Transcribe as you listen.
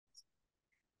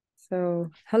Hello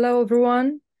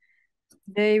everyone.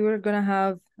 Today we're gonna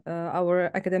have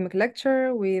our academic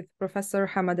lecture with Professor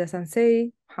Hamada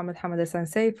Sensei, Mohamed Hamada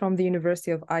Sensei from the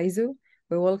University of Aizu.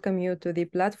 We welcome you to the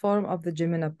platform of the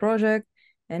J-MENA project,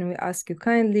 and we ask you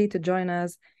kindly to join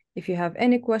us. If you have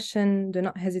any question, do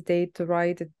not hesitate to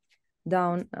write it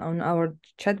down on our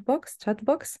chat box.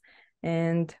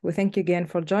 And we thank you again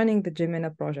for joining the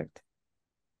J-MENA project.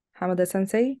 Hamada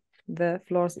Sensei, the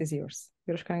floor is yours.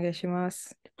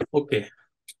 Okay.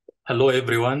 Hello,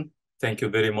 everyone. Thank you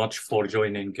very much for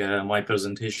joining my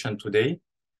presentation today.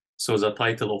 So the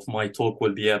title of my talk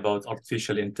will be about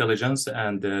artificial intelligence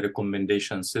and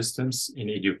recommendation systems in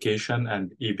education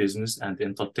and e-business and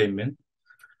entertainment.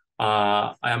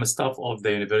 I am a staff of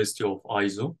the University of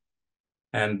Aizu,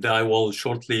 and I will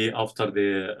shortly after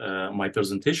my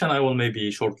presentation, I will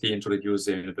maybe shortly introduce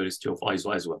the University of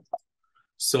Aizu as well.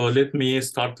 So let me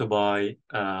start by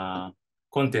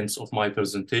contents of my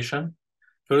presentation.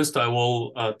 First, I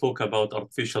will talk about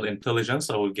artificial intelligence.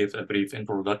 I will give a brief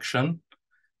introduction,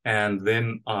 and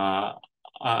then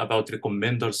about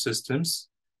recommender systems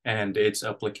and its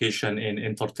application in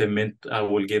entertainment. I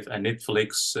will give a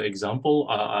Netflix example.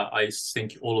 I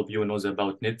think all of you knows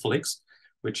about Netflix,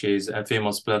 which is a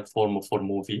famous platform for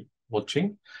movie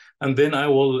watching. And then I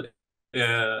will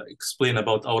explain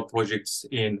about our projects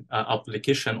in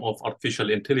application of artificial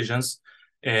intelligence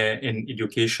in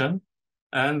education.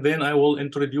 And then I will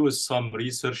introduce some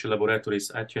research laboratories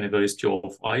at University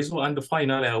of Aizu. And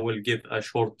finally, I will give a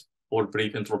short or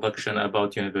brief introduction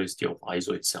about University of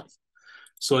Aizu itself.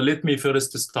 So let me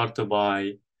first start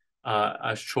by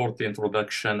a short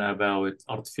introduction about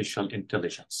artificial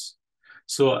intelligence.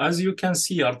 So as you can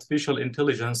see, artificial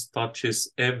intelligence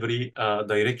touches every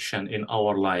direction in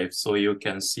our life. So you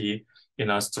can see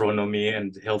in astronomy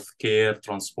and healthcare,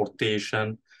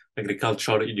 transportation,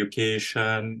 agriculture,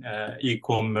 education,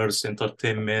 e-commerce,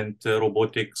 entertainment,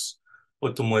 robotics,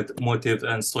 automotive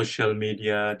and social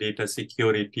media, data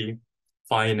security,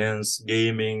 finance,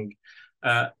 gaming,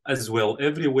 as well,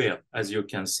 everywhere, as you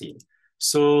can see.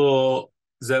 So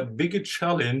the big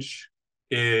challenge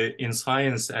in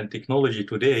science and technology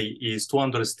today is to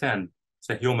understand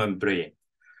the human brain.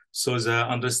 So the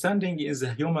understanding in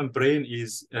the human brain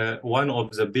is one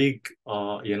of the big,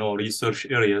 research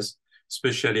areas,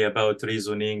 especially about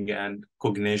reasoning and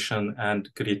cognition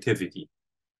and creativity.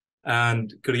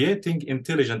 And creating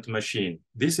intelligent machine,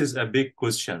 this is a big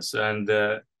question. And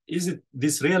is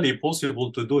this really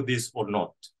possible to do this or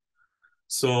not?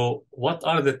 So what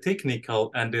are the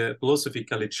technical and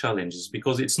philosophical challenges?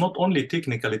 Because it's not only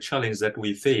technical challenge that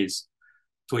we face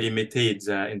to imitate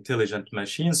the intelligent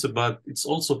machines, but it's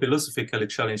also philosophical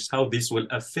challenge how this will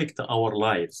affect our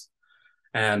lives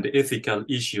and ethical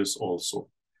issues also.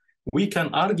 We can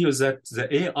argue that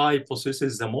the AI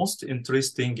possesses the most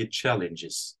interesting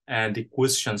challenges and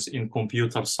questions in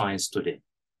computer science today.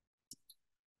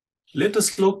 Let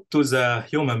us look to the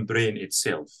human brain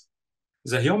itself.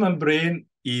 The human brain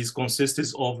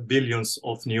consists of billions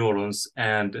of neurons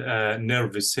and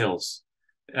nerve cells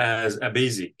as a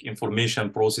basic information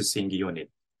processing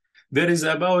unit. There is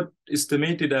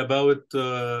estimated about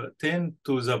 10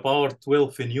 to the power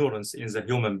 12 neurons in the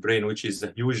human brain, which is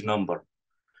a huge number.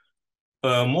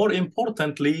 More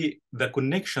importantly, the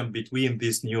connection between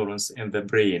these neurons and the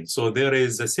brain. So there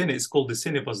is it's called the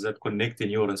synapse that connect the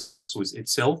neurons with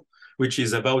itself, which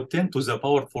is about 10 to the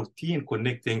power 14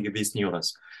 connecting these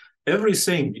neurons.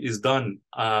 Everything is done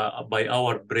by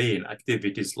our brain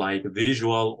activities like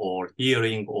visual or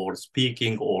hearing or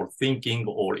speaking or thinking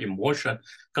or emotion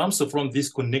comes from these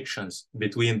connections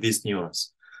between these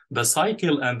neurons. The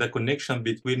cycle and the connection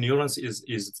between neurons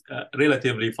is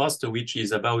relatively faster, which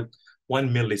is about 1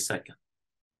 millisecond.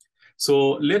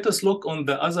 So let us look on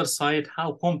the other side,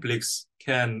 how complex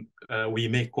can we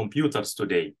make computers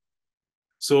today?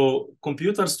 So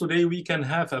computers today, we can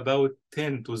have about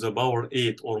 10 to the power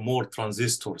 8 or more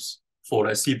transistors for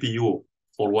a CPU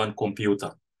for one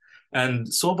computer. And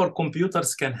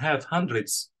supercomputers can have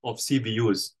hundreds of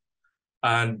CPUs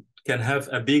and can have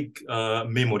a big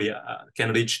memory,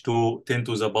 can reach to 10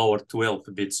 to the power 12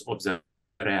 bits of the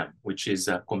RAM, which is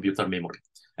a computer memory.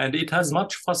 And it has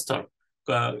much faster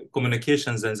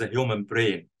communications than the human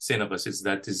brain synapses.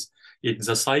 That is,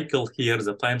 the cycle here,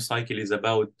 the time cycle is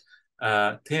about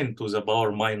 10 to the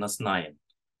power minus 9,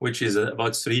 which is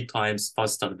about 3 times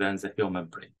faster than the human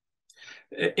brain.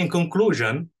 In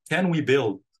conclusion, can we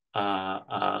build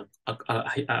a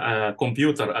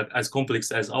computer as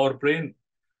complex as our brain?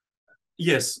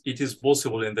 Yes, it is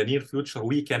possible. In the near future,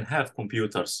 we can have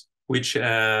computers which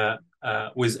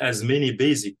with as many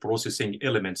basic processing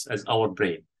elements as our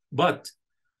brain. But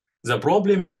the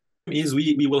problem is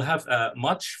we will have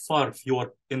much far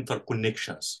fewer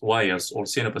interconnections, wires or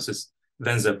synapses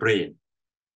than the brain.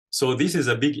 So this is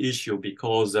a big issue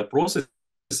because the processing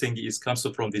comes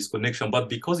from this connection, but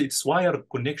because it's wire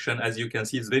connection, as you can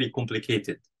see, it's very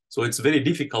complicated. So it's very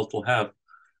difficult to have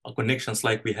connections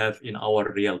like we have in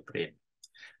our real brain.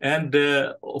 And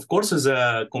of course,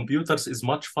 the computers is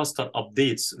much faster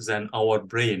updates than our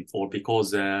brain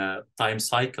because the time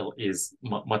cycle is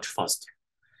much faster.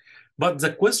 But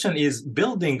the question is,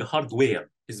 building hardware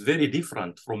is very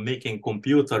different from making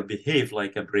computer behave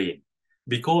like a brain,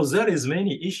 because there is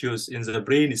many issues in the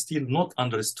brain still not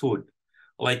understood,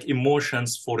 like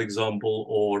emotions, for example,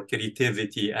 or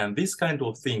creativity, and this kind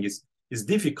of thing is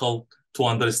difficult to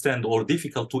understand or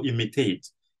difficult to imitate,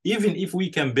 even if we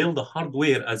can build a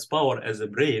hardware as power as a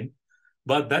brain,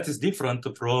 but that is different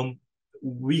from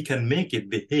we can make it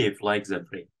behave like the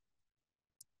brain.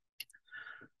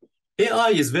 AI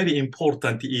is very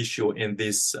important issue in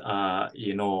this,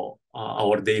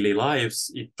 our daily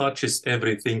lives. It touches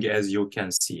everything, as you can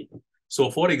see.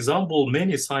 So, for example,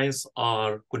 many science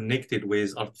are connected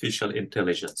with artificial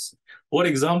intelligence. For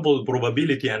example,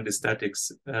 probability and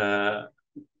statistics.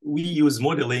 We use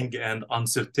modeling and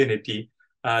uncertainty,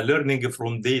 learning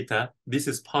from data. This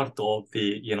is part of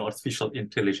the artificial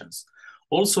intelligence.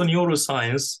 Also,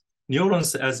 neuroscience.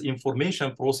 Neurons as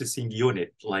information processing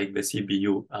unit, like the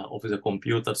CPU of the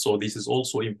computer. So this is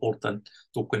also important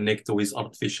to connect with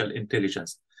artificial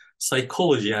intelligence.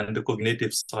 Psychology and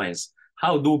cognitive science.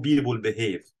 How do people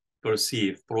behave,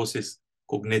 perceive, process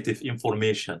cognitive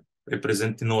information,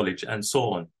 represent knowledge, and so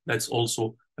on? That's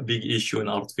also a big issue in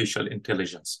artificial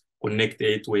intelligence. Connect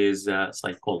it with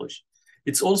psychology.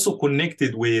 It's also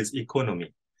connected with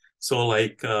economy. So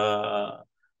like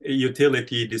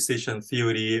utility, decision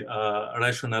theory,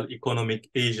 rational economic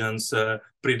agents,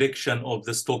 prediction of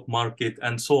the stock market,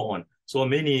 and so on. So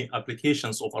many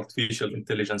applications of artificial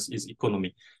intelligence is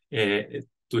economy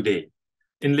today.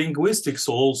 In linguistics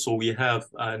also, we have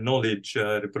knowledge,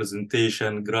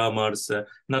 representation, grammars,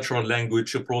 natural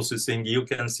language processing. You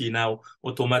can see now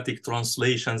automatic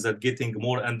translations that getting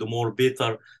more and more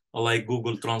better, like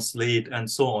Google Translate and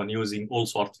so on, using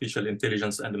also artificial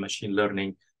intelligence and machine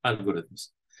learning algorithms.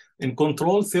 In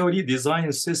control theory,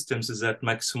 design systems that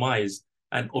maximize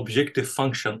an objective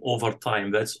function over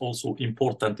time. That's also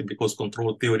important because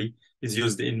control theory is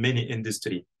used in many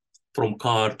industries, from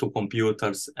car to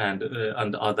computers and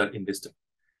other industries.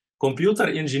 Computer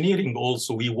engineering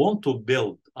also, we want to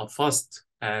build a fast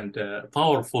and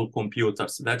powerful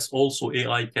computers. That's also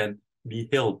AI can be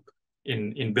help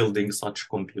in building such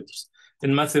computers.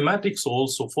 In mathematics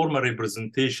also, formal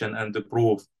representation and the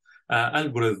proof,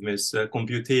 algorithms,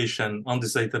 computation,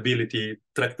 undecidability,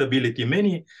 tractability,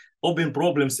 many open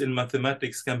problems in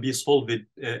mathematics can be solved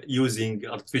using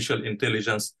artificial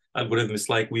intelligence algorithms,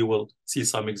 like we will see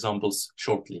some examples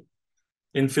shortly.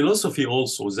 In philosophy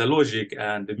also, the logic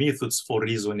and the methods for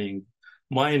reasoning,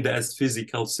 mind as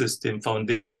physical system,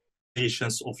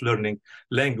 foundations of learning,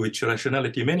 language,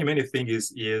 rationality, many things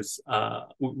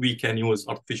we can use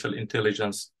artificial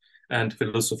intelligence and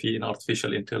philosophy in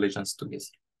artificial intelligence together.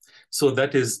 So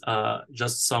that is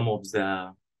just some of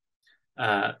the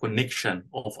connection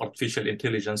of artificial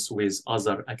intelligence with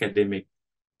other academic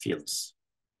fields.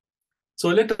 So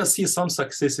let us see some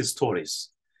success stories.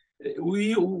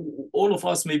 All of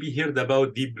us maybe heard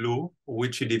about Deep Blue,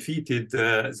 which defeated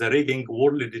the reigning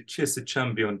world chess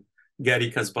champion Garry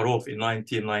Kasparov in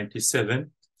 1997.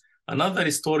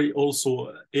 Another story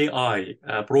also, AI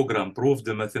program proved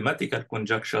the mathematical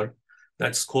conjecture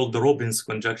that's called the Robin's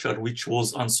conjecture, which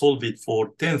was unsolved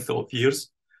for 10th of years,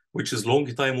 which is long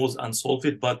time was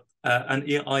unsolved, but an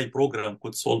AI program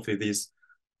could solve this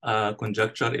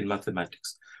conjecture in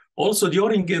mathematics. Also,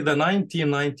 during the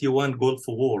 1991 Gulf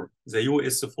War, the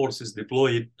US forces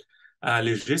deployed a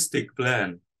logistic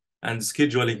plan and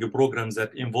scheduling programs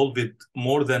that involved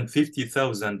more than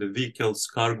 50,000 vehicles,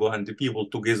 cargo, and people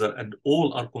together, and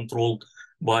all are controlled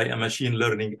by a machine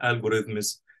learning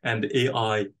algorithms and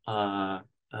AI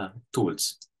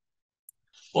tools.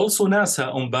 Also,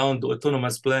 NASA unbound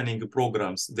autonomous planning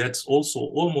programs that's also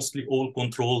almost all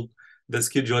controlled the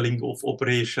scheduling of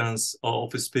operations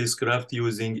of spacecraft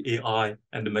using AI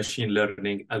and machine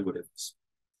learning algorithms.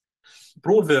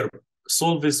 Proverb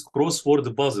solves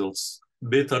crossword puzzles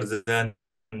better than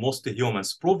most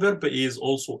humans. Proverb is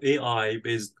also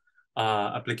AI-based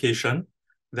application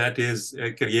that is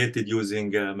created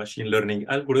using machine learning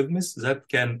algorithms that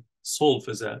can solve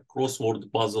the crossword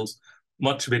puzzles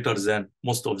much better than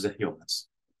most of the humans.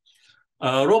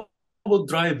 Robot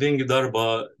driving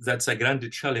DARPA, that's a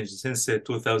grand challenge since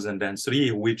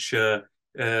 2003, which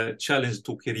challenged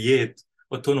to create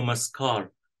autonomous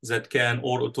car that can,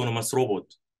 or autonomous robot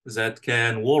that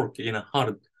can work in a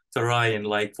hard terrain,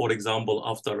 like, for example,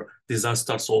 after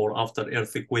disasters or after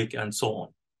earthquake and so on.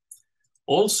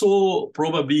 Also,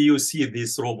 probably you see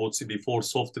these robots before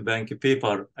SoftBank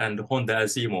Paper and Honda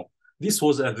Asimo. This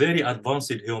was a very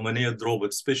advanced humanoid robot,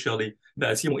 especially the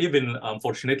Asimo. Even,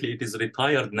 unfortunately, it is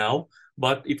retired now,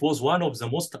 but it was one of the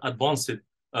most advanced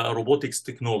robotics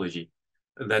technology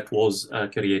that was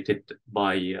created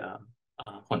by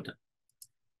Honda.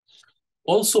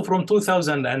 Also from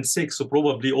 2006, so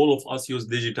probably all of us use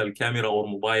digital camera or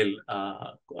mobile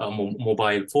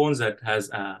phones that has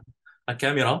a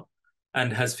camera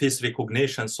and has face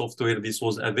recognition software. This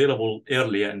was available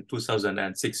earlier in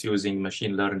 2006 using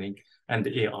machine learning and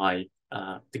AI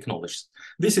technologies.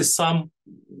 This is some,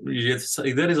 yes,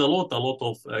 there is a lot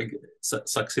of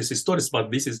success stories,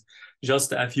 but this is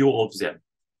just a few of them.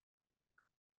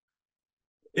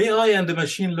 AI and the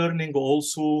machine learning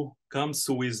also comes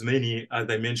with many, as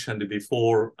I mentioned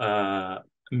before,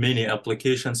 many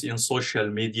applications in social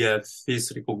media,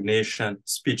 face recognition,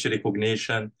 speech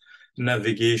recognition,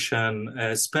 navigation,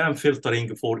 spam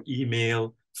filtering for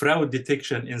email, fraud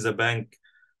detection in the bank.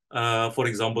 For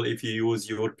example, if you use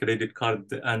your credit card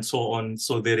and so on.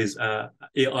 So there is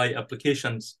AI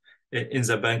applications in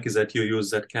the bank that you use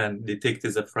that can detect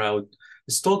the fraud.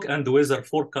 Stock and weather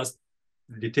forecast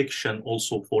detection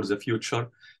also for the future.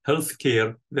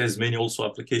 Healthcare, there's many also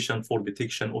application for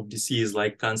detection of disease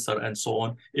like cancer and so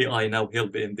on. AI now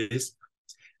help in this.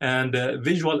 And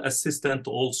visual assistant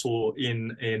also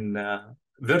in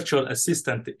virtual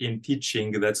assistant in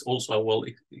teaching. That's also, I will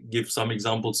give some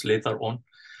examples later on.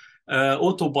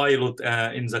 Autopilot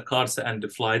in the cars and the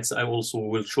flights. I also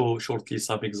will show shortly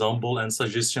some example and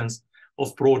suggestions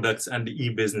of products and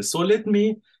e-business. So let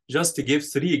me just give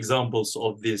 3 examples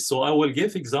of this. So I will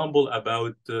give example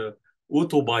about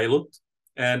autopilot,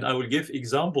 and I will give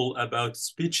example about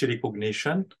speech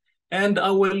recognition, and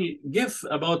I will give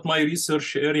about my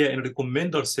research area in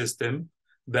recommender system.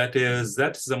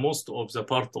 That's the most of the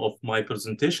part of my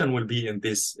presentation will be in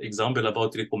this example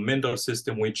about recommender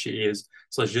system, which is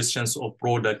suggestions of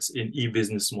products in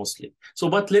e-business mostly. So,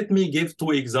 but let me give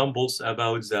 2 examples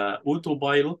about the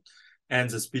autopilot and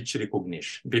the speech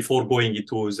recognition before going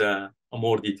into the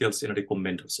more details in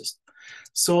recommender system.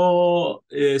 So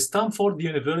Stanford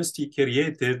University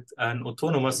created an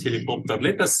autonomous helicopter.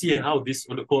 Let us see how this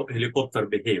helicopter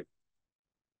behaves.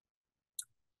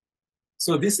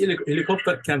 So this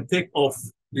helicopter can take off.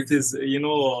 It is,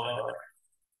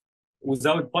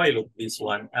 without pilot, this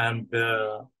one. And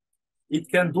it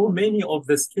can do many of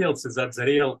the skills that the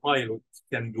real pilot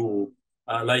can do.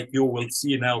 Like you will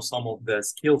see now some of the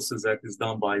skills that is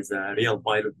done by the real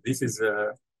pilot. This is,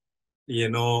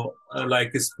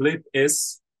 like a split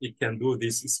S, it can do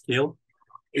this skill.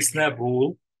 A snap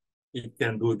rule, it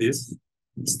can do this.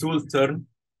 Stool turn.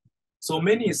 So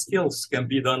many skills can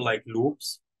be done like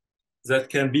loops that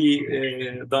can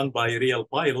be done by real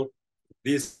pilot.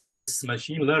 This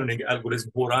machine learning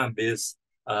algorithm who run this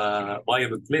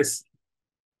pilotless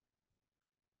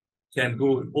can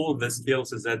do all the skills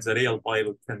that the real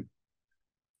pilot can.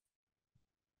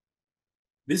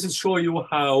 This is show you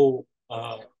how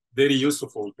very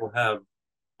useful to have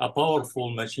a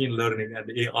powerful machine learning and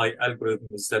AI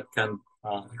algorithms that can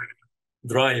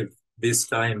drive this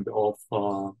kind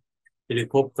of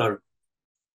helicopter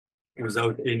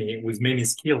with many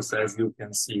skills, as you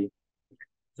can see,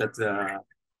 that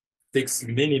takes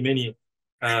many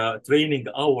training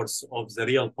hours of the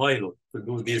real pilot to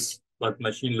do this, but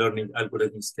machine learning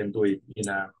algorithms can do it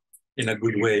in a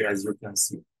good way, as you can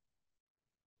see.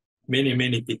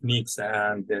 Many techniques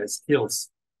and skills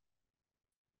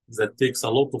that takes a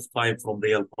lot of time from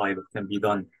real pilot can be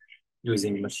done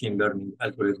using machine learning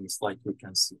algorithms, like you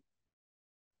can see.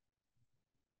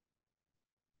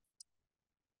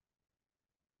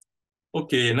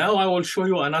 Okay, now I will show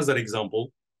you another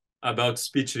example about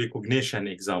speech recognition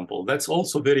example. That's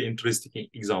also very interesting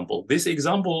example. This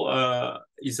example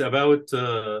is about,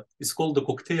 it's called the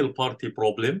cocktail party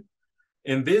problem.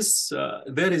 In this,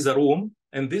 there is a room.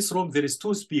 In this room, there is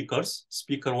 2 speakers,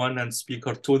 speaker 1 and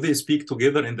speaker 2. They speak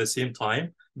together in the same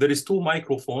time. There is 2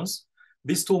 microphones.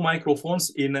 These 2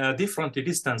 microphones in different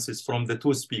distances from the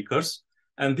 2 speakers.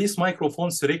 And these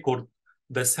microphones record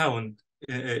the sound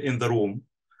in the room.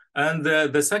 And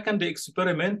the second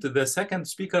experiment, the second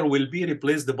speaker will be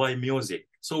replaced by music.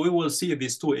 So we will see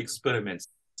these 2 experiments.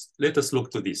 Let us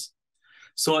look to this.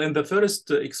 So in the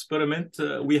first experiment,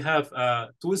 we have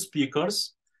 2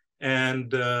 speakers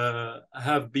and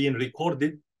have been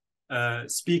recorded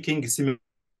speaking simultaneously.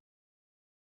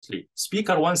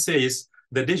 Speaker 1 says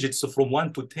the digits from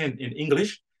 1 to 10 in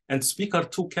English, and speaker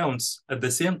 2 counts at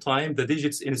the same time the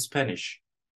digits in Spanish.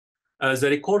 The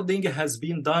recording has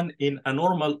been done in a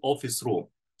normal office room.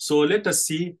 So let us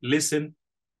see, listen,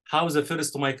 how the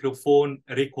first microphone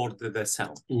record the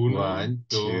sound. 1,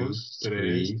 2,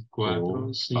 3,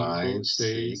 4, 5,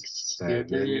 6,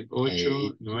 7,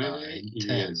 8, 9,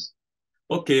 10.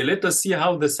 Okay, let us see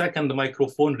how the second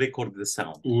microphone record the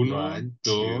sound. 1,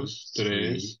 2,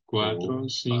 3, 4,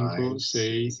 5,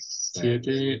 6,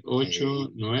 7, 8,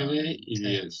 9, y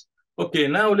 10. Okay,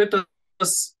 now let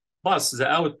us pass the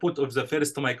output of the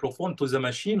first microphone to the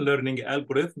machine learning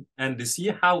algorithm and see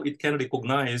how it can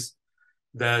recognize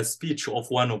the speech of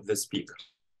one of the speakers.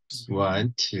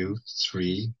 1, 2,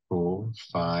 3, 4,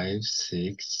 5,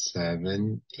 6,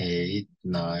 7, 8,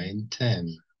 9,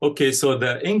 10. Okay, so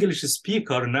the English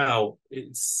speaker now,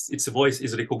 its voice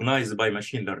is recognized by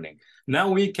machine learning. Now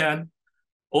we can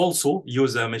also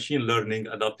use a machine learning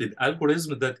adapted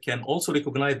algorithm that can also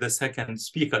recognize the second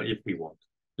speaker if we want.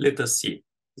 Let us see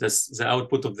the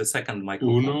output of the second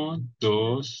microphone. 1,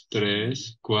 2, 3,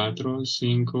 4, 5,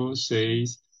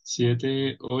 6, 7,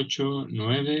 8,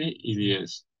 9, y 10.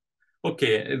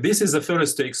 Okay, this is the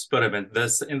first experiment.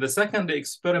 In the second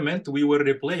experiment, we will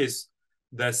replace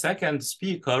the second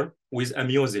speaker with a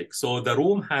music. So the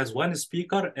room has one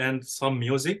speaker and some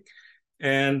music.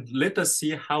 And let us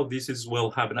see how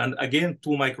will happen. And again,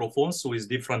 2 microphones with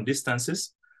different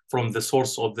distances from the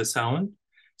source of the sound.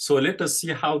 So let us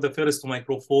see how the first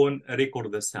microphone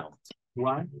record the sound.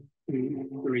 1,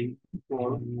 2, 3,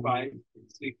 4, 5,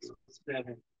 6,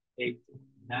 7, 8,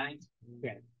 9,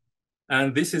 10.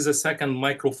 And this is the second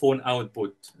microphone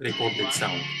output, recorded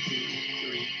sound. 1, 2,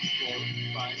 3,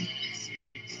 4, 5,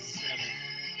 6, 7,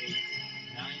 8,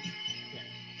 9,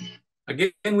 10.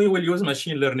 Again, we will use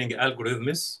machine learning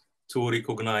algorithms to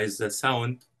recognize the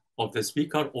sound of the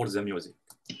speaker or the music.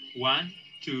 1,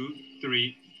 2,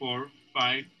 3, 4,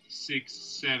 5, 6,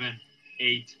 7,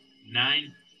 8,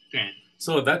 9, 10.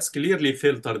 So that's clearly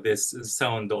filtered this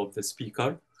sound of the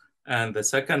speaker. And the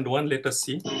second one, let us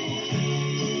see.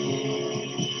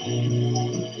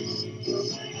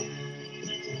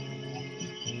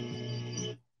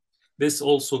 This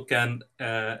also can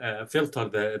filter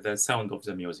the sound of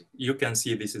the music. You can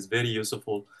see this is very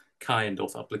useful kind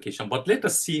of application. But let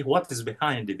us see what is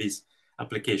behind this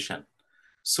application.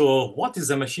 So what is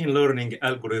the machine learning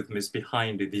algorithm is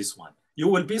behind this one? You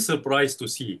will be surprised to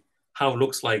see how it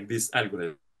looks like this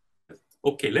algorithm.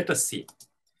 Okay, let us see.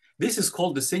 This is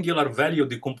called the singular value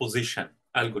decomposition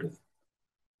algorithm.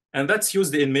 And that's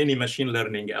used in many machine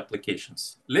learning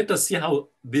applications. Let us see how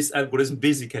this algorithm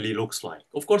basically looks like.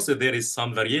 Of course, there is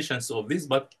some variations of this,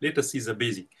 but let us see the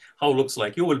basic, how it looks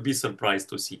like. You will be surprised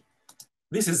to see.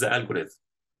 This is the algorithm.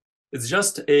 It's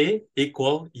just A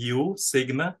equal U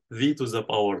sigma V to the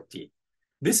power T.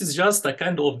 This is just a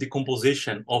kind of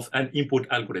decomposition of an input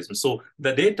algorithm. So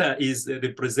the data is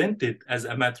represented as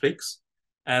a matrix,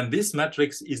 and this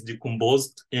matrix is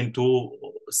decomposed into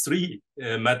 3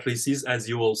 matrices, as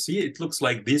you will see. It looks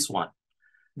like this one.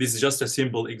 This is just a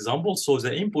simple example. So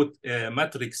the input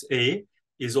matrix A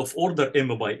is of order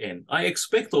M by N. I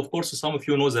expect, of course, some of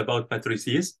you knows about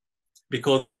matrices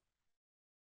because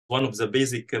one of the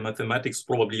basic mathematics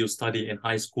probably you study in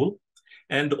high school.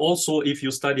 And also, if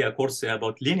you study a course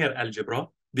about linear algebra,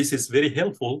 this is very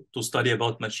helpful to study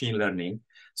about machine learning.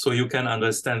 So you can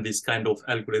understand this kind of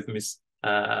algorithms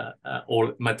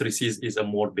or matrices is a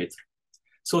more better.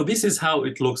 So this is how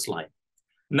it looks like.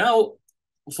 Now,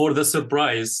 for the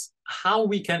surprise, how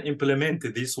we can implement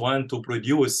this one to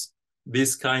produce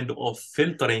this kind of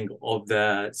filtering of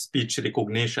the speech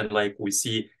recognition like we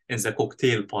see in the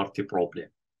cocktail party problem.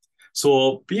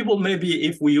 So people, maybe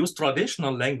if we use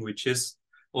traditional languages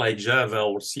like Java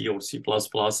or C or C++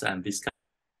 and this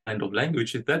kind of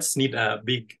languages, that's need a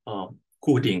big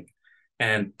coding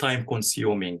and time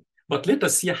consuming. But let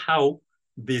us see how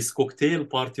this cocktail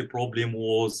party problem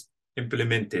was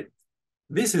implemented.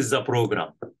 This is the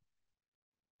program.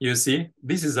 You see,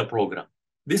 this is a program.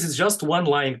 This is just one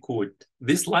line code.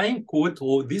 This line code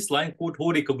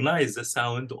who recognize the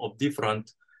sound of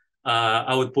different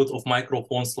output of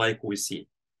microphones like we see.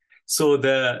 So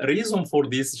the reason for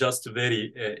this just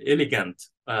very elegant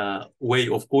way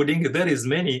of coding, there is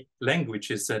many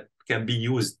languages that can be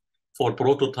used for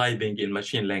prototyping in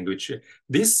machine language.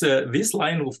 This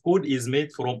line of code is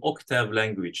made from Octave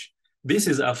language. This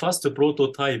is a fast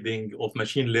prototyping of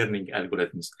machine learning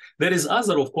algorithms. There is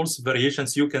other, of course,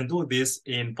 variations. You can do this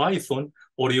in Python,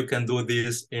 or you can do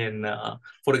this in,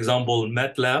 for example,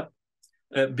 MATLAB,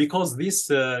 because this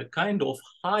kind of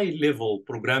high-level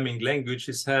programming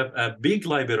languages have a big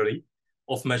library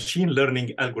of machine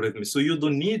learning algorithms. So you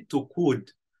don't need to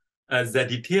code the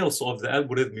details of the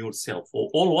algorithm yourself.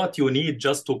 All what you need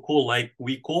just to call, like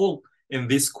we call in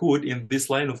this code, in this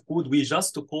line of code, we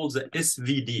just to call the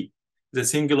SVD, the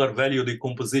singular value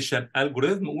decomposition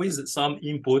algorithm, with some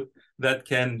input that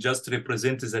can just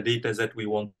represent the data that we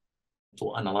want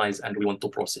to analyze and we want to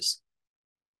process.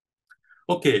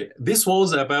 Okay, this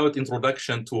was about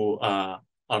introduction to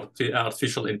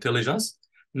artificial intelligence.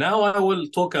 Now I will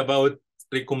talk about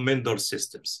recommender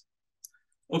systems.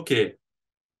 Okay,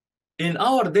 in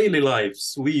our daily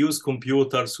lives, we use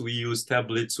computers, we use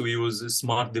tablets, we use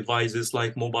smart devices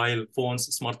like mobile phones,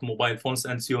 smart mobile phones,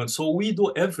 and so on. So we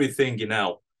do everything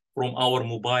now from our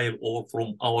mobile or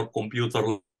from our computer,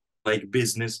 like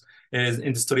business,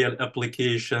 industrial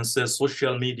applications,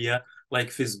 social media, like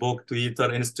Facebook, Twitter,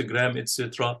 Instagram,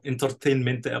 etc.,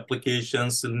 entertainment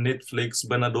applications, Netflix,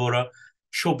 Banadora,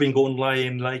 shopping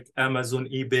online like Amazon,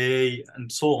 eBay,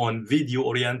 and so on,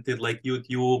 video-oriented like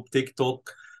YouTube, TikTok,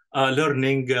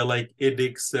 learning like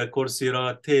edX,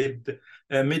 Coursera, TED,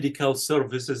 medical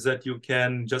services that you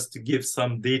can just give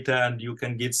some data and you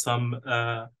can get some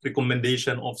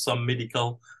recommendation of some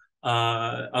medical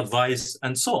advice,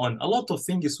 and so on. A lot of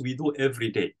things we do every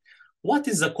day. What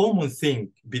is the common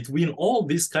thing between all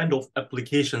these kind of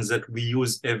applications that we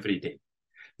use every day?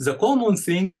 The common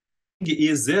thing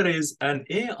is there is an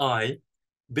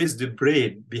AI-based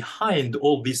brain behind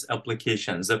all these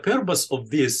applications. The purpose of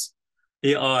this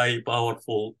AI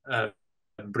powerful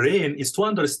brain is to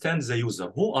understand the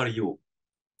user. Who are you?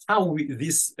 How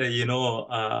this,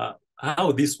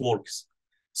 how this works.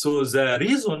 So the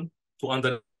reason to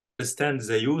understand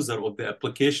the user of the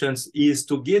applications is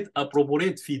to get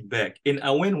appropriate feedback in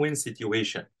a win-win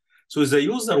situation. So the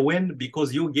user win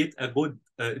because you get a good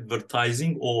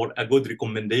advertising or a good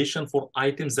recommendation for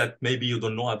items that maybe you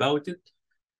don't know about it.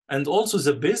 And also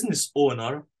the business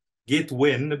owner get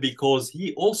win because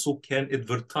he also can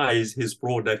advertise his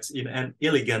products in an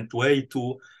elegant way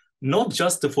to not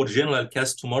just for general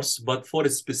customers, but for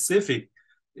specific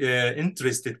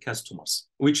interested customers,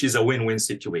 which is a win-win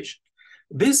situation.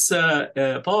 This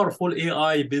powerful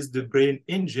AI-based brain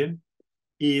engine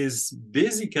is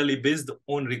basically based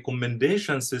on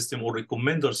recommendation system or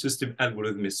recommender system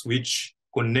algorithms, which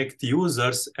connect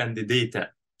users and the data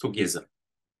together.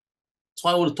 So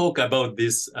I will talk about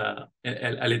this a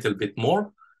little bit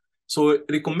more. So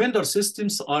recommender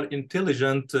systems are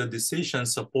intelligent decision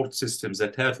support systems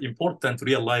that have important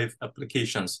real-life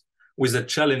applications with a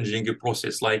challenging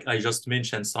process, like I just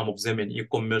mentioned some of them in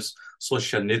e-commerce,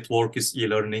 social networks,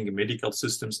 e-learning, medical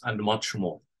systems, and much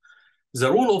more.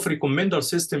 The role of recommender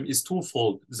system is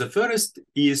twofold. The first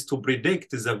is to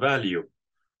predict the value.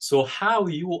 So how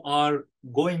you are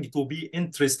going to be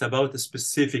interested about a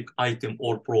specific item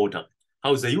or product,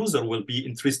 how the user will be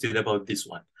interested about this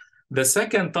one. The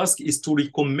second task is to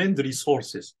recommend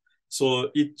resources. So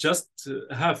it just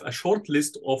have a short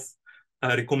list of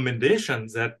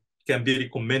recommendations that can be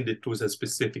recommended to the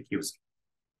specific user.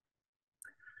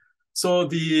 So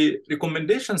the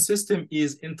recommendation system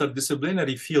is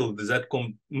interdisciplinary field that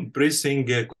compressing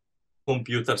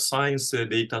computer science,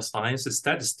 data science,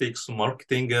 statistics,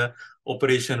 marketing,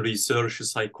 operation research,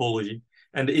 psychology,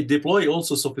 and it deploy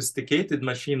also sophisticated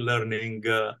machine learning,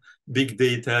 big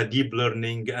data, deep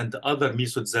learning, and other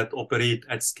methods that operate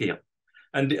at scale.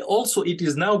 And also it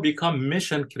is now become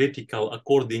mission critical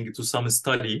according to some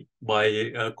study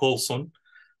by Colson,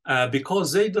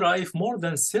 because they derive more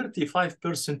than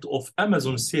 35% of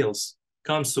Amazon sales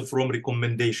comes from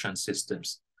recommendation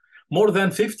systems. More than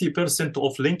 50%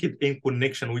 of LinkedIn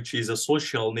connection, which is a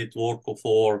social network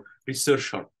for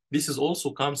researchers. This is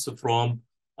also comes from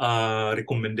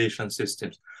recommendation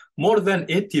systems. More than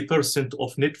 80%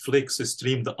 of Netflix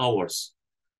streamed hours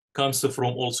comes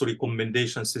from also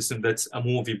recommendation system. That's a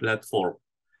movie platform.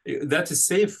 That is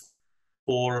safe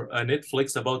for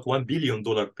Netflix about $1 billion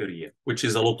per year, which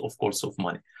is a lot, of course, of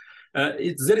money.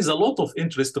 There is a lot of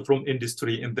interest from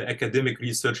industry in the academic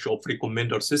research of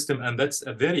recommender system, and that's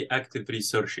a very active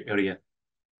research area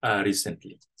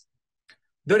recently.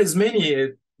 There is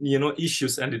many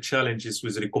issues and challenges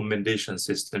with recommendation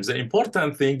systems. The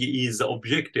important thing is the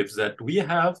objectives that we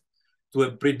have to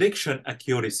a prediction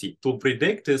accuracy, to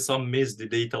predict some missed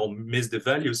data or missed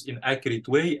values in accurate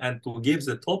way, and to give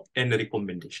the top end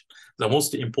recommendation, the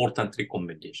most important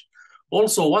recommendation.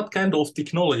 Also, what kind of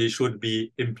technology should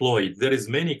be employed? There is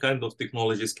many kind of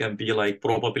technologies, can be like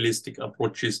probabilistic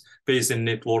approaches, Bayesian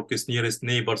networks, nearest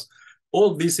neighbors.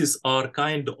 All these are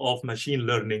kind of machine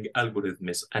learning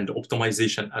algorithms and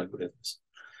optimization algorithms.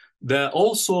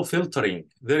 Also filtering.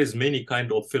 There is many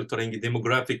kind of filtering,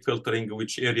 demographic filtering,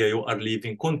 which area you are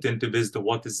living, content-based,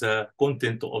 what is the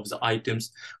content of the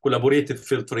items, collaborative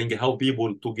filtering, how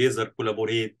people together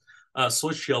collaborate,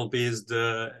 social-based,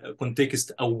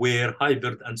 context-aware,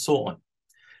 hybrid, and so on.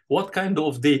 What kind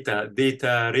of data,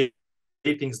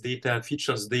 ratings data,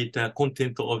 features data,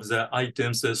 content of the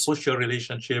items, social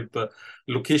relationship,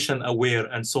 location aware,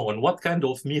 and so on. What kind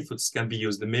of methods can be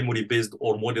used, memory-based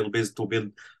or model-based, to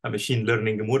build a machine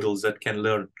learning models that can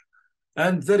learn?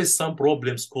 And there is some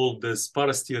problems called the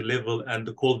sparsity level and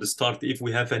cold start. If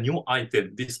we have a new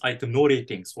item, this item, no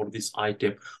ratings for this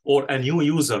item, or a new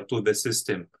user to the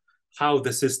system, how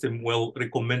the system will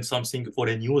recommend something for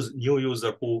a new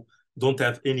user who don't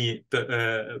have any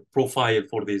profile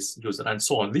for this user, and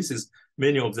so on. This is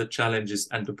many of the challenges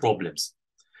and the problems.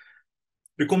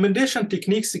 Recommendation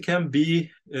techniques can be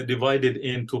divided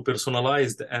into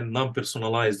personalized and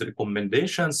non-personalized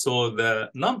recommendations. So the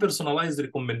non-personalized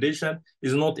recommendation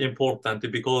is not important,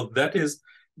 because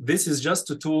this is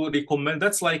just to recommend.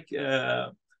 That's like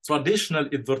traditional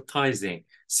advertising.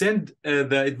 Send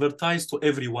the advertise to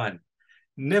everyone.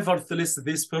 Nevertheless,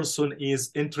 this person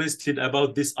is interested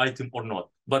about this item or not.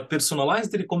 But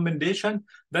personalized recommendation,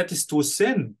 that is to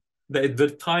send the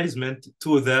advertisement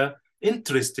to the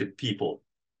interested people.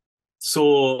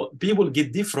 So people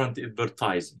get different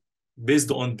advertising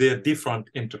based on their different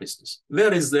interests.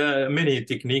 There is many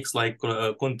techniques like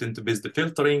content-based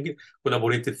filtering,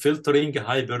 collaborative filtering,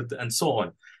 hybrid, and so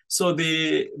on. So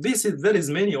there is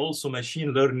many also machine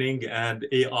learning and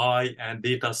AI and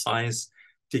data science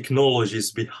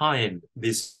technologies behind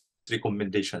this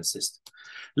recommendation system.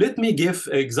 Let me give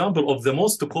an example of the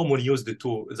most common used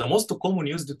tool. The most common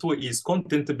used tool is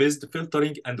content-based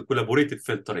filtering and collaborative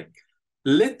filtering.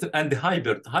 And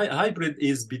hybrid. Hybrid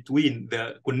is between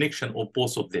the connection of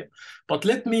both of them. But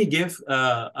let me give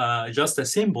just a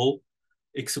simple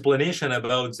explanation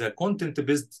about the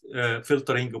content-based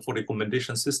filtering for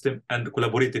recommendation system and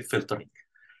collaborative filtering.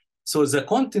 So the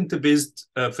content-based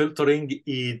filtering,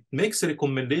 it makes a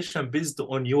recommendation based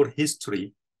on your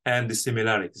history and the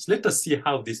similarities. Let us see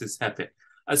how this is happening.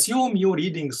 Assume you're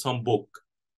reading some book,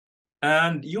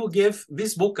 and you give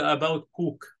this book about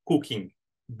cooking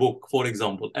book, for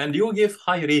example, and you give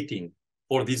high rating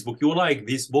for this book. You like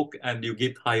this book, and you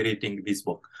get high rating this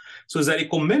book. So the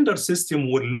recommender system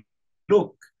will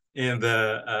look in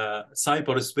the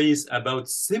cyberspace about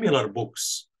similar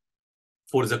books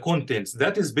for the contents.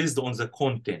 That is based on the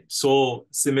content. So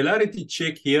similarity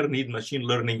check here need machine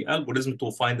learning algorithm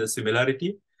to find a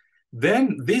similarity.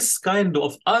 Then this kind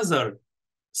of other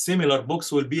similar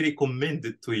books will be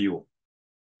recommended to you.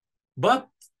 But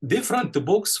different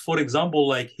books, for example,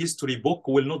 like history book,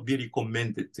 will not be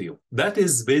recommended to you. That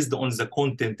is based on the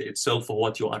content itself of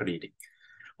what you are reading.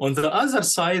 On the other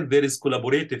side, there is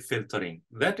collaborative filtering.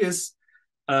 That is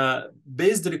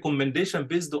based recommendation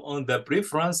based on the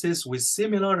preferences with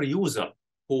similar user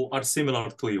who are similar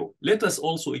to you. Let us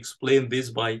also explain this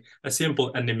by a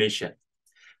simple animation.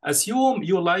 Assume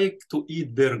you like to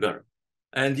eat burger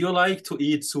and you like to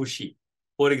eat sushi.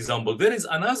 For example, there is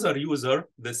another user.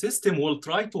 The system will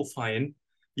try to find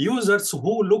users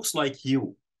who looks like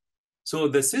you. So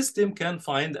the system can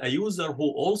find a user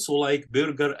who also like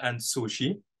burger and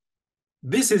sushi.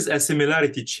 This is a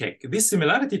similarity check. This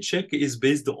similarity check is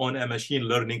based on a machine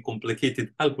learning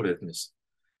complicated algorithms.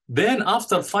 Then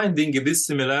after finding this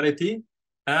similarity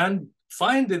and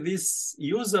find this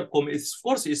user, of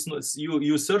course, it's not,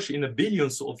 you search in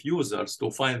billions of users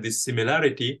to find this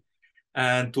similarity,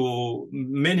 and to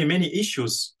many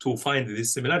issues to find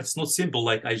this similarity. It's not simple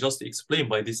like I just explained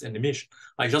by this animation.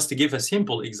 I just give a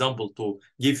simple example to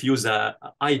give you the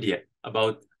idea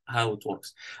about how it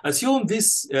works. Assume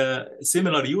this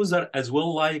similar user as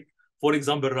well, like, for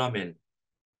example, ramen,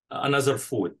 another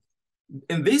food.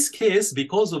 In this case,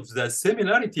 because of the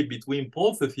similarity between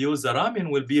both of you, the ramen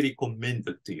will be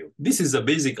recommended to you. This is the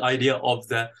basic idea of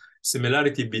the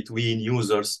similarity between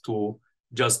users to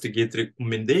just to get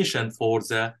recommendation for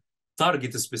the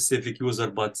target specific user,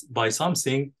 but by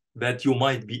something that you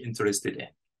might be interested in.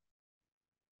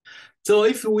 So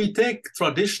if we take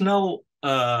traditional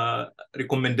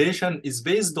recommendation is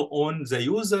based on the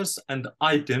users and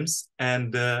items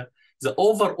and the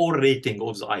overall rating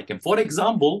of the item. For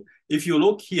example, if you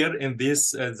look here in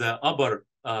this, the upper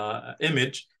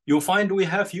image, you find we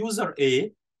have user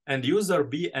A and user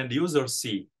B and user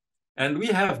C. And we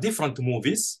have different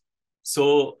movies.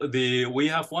 So we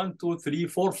have 1, 2, 3,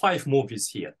 4, 5 movies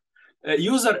here.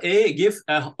 User A gives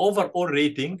an overall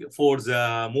rating for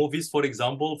the movies, for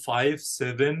example, 5,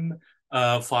 7,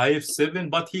 5, 7,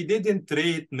 but he didn't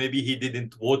rate, maybe he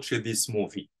didn't watch this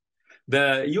movie. The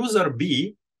user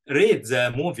B rate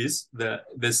the movies,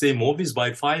 the same movies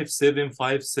by 5, 7,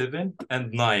 5, 7,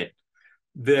 and 9.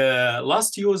 The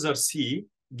last user C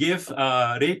give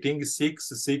a rating 6,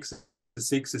 6,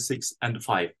 6, 6, and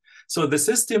 5. So the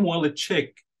system will check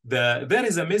there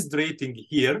is a missed rating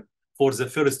here for the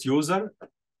first user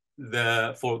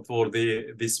for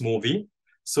this movie.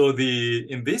 So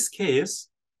in this case,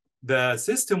 the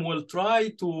system will try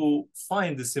to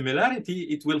find the similarity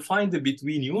it will find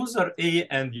between user A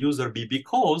and user B,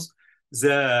 because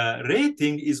the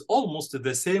rating is almost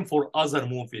the same for other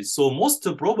movies. So most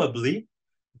probably,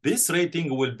 this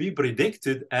rating will be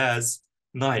predicted as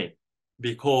 9,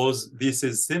 because this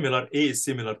is similar, A is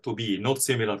similar to B, not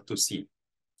similar to C.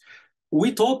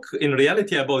 We talk in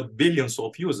reality about billions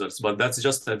of users, but that's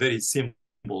just a very simple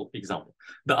example.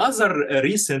 The other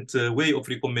recent way of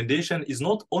recommendation is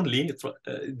not only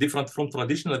different from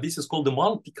traditional, this is called the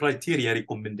multi-criteria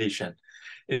recommendation.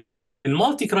 In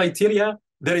multi-criteria,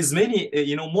 there is many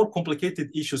more complicated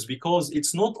issues, because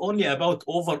it's not only about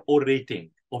overall rating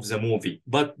of the movie,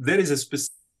 but there is a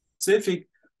specific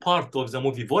part of the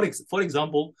movie. For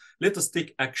example, let us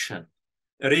take action.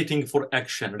 Rating for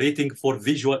action, rating for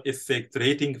visual effect,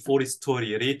 rating for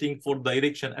story, rating for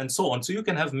direction, and so on. So you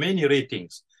can have many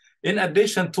ratings, in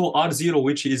addition to R0,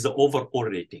 which is the overall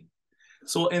rating.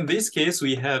 So in this case,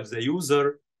 we have the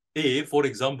user A, for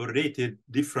example, rated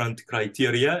different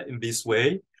criteria in this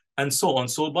way, and so on.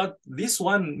 So, but this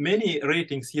one, many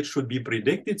ratings here should be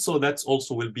predicted, so that's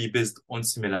also will be based on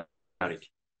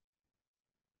similarity.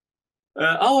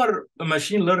 Our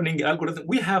machine learning algorithm,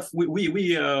 we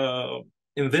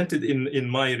invented in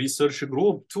my research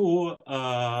group 2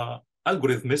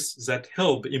 algorithms that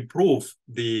help improve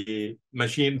the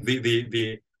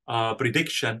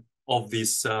prediction of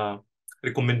this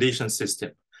recommendation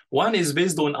system. One is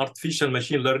based on artificial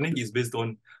machine learning, is based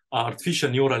on artificial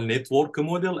neural network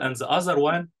model, and the other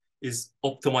one is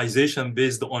optimization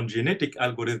based on genetic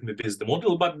algorithm-based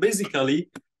model. But basically,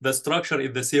 the structure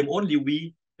is the same, only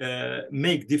we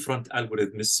make different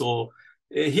algorithms. So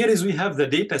here is we have the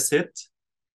data set.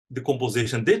 The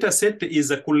composition data set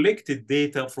is a collected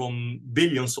data from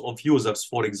billions of users,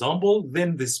 for example,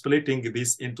 then the splitting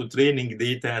this into training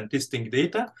data and testing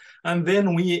data. And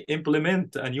then we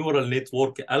implement a neural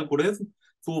network algorithm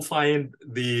to find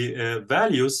the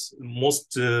values,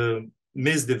 most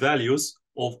missed values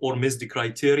of or missed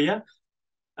criteria,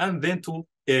 and then to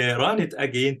run it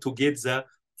again to get the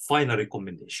final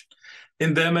recommendation.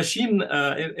 In the machine,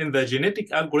 in the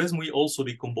genetic algorithm, we also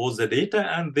decompose the data,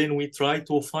 and then we try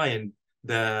to find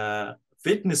the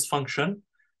fitness function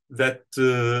that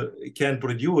can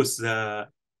produce the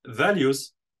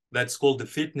values that's called the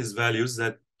fitness values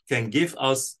that can give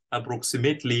us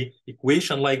approximately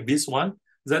equation like this one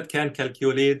that can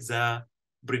calculate the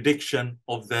prediction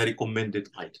of the recommended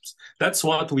items. That's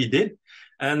what we did.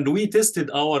 And we tested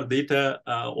our data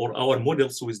or our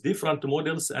models with different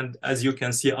models. And as you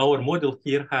can see, our model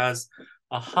here has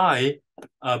a high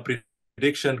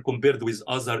prediction compared with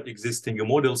other existing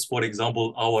models. For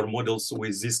example, our models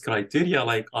with this criteria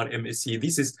like RMSE,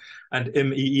 this is, and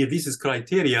MEE, this is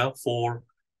criteria for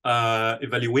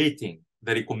evaluating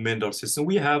the recommender system.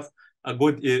 We have a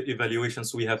good evaluation.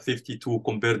 So we have 52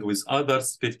 compared with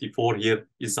others. 54 here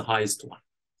is the highest one.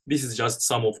 This is just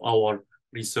some of our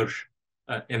research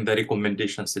in the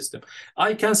recommendation system.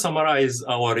 I can summarize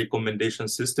our recommendation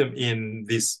system in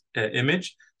this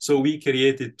image. So we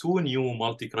created 2 new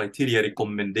multi-criteria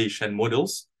recommendation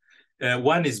models.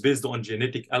 One is based on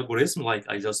genetic algorithm, like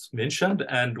I just mentioned,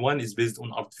 and one is based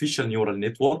on artificial neural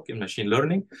network in machine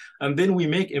learning. And then we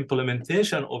make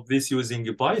implementation of this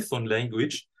using Python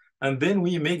language. And then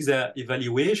we make the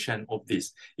evaluation of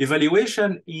this.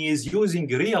 Evaluation is using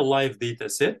real life data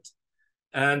set.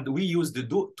 And we used the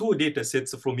 2 data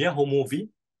sets from Yahoo Movie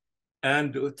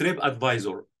and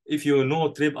TripAdvisor. If you know,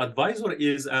 TripAdvisor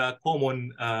is a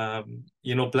common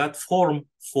platform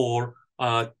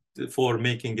for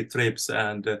making trips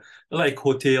and like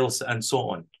hotels and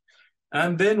so on.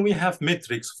 And then we have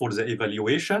metrics for the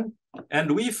evaluation.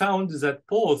 And we found that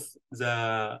both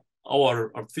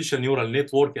our artificial neural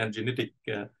network and genetic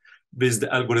based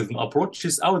algorithm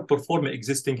approaches outperform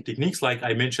existing techniques, like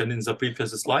I mentioned in the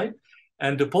previous slide.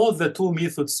 And both the 2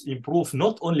 methods improve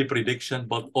not only prediction,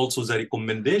 but also the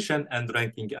recommendation and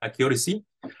ranking accuracy.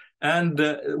 And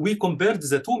we compared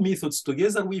the 2 methods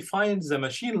together, we find the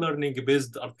machine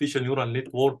learning-based artificial neural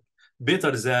network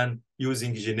better than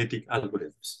using genetic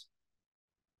algorithms.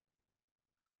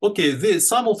 Okay,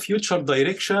 some of future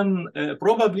direction,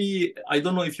 probably, I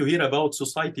don't know if you hear about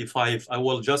Society 5. I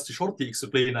will just shortly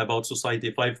explain about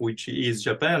Society 5, which is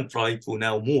Japan try to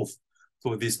now move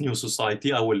to this new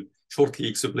society. I will shortly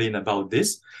explain about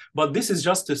this. But this is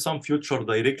just some future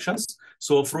directions.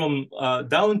 So from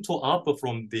down to up,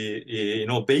 from the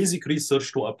basic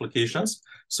research to applications.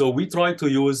 So we try to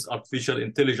use artificial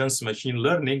intelligence, machine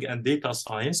learning, and data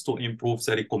science to improve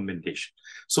the recommendation.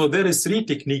 So there is 3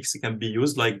 techniques that can be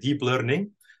used, like deep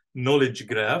learning, knowledge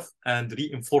graph, and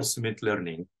reinforcement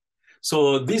learning.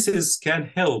 So this can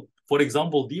help. For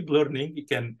example, deep learning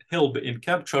can help in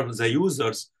capture the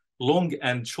user's long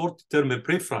and short-term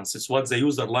preferences, what the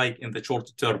user like in the short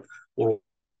term or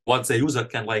what the user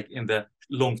can like in the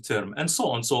long term, and so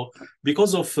on. So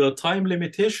because of time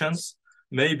limitations,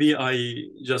 maybe I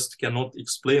just cannot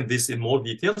explain this in more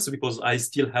details because I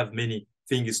still have many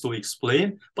things to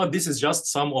explain, but this is just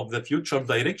some of the future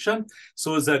direction.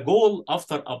 So the goal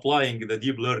after applying the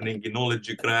deep learning, knowledge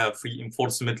graph,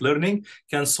 reinforcement learning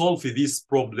can solve these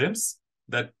problems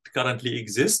that currently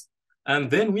exist. And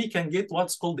then we can get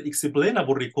what's called the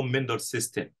explainable recommender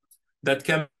system that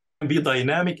can be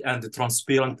dynamic and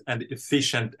transparent and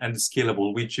efficient and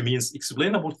scalable, which means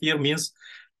explainable here means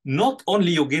not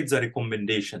only you get the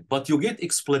recommendation, but you get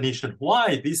explanation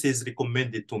why this is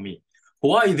recommended to me,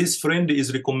 why this friend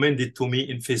is recommended to me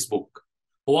in Facebook,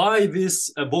 why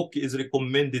this book is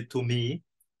recommended to me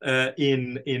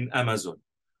in Amazon.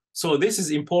 So this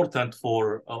is important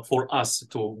for us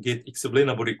to get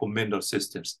explainable recommender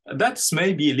systems. That's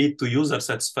maybe lead to user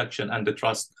satisfaction and the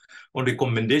trust on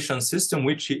recommendation system,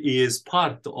 which is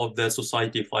part of the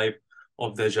Society 5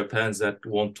 of the Japan that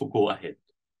want to go ahead.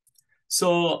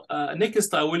 So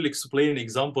next I will explain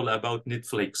example about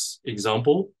Netflix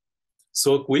example.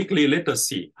 So quickly, let us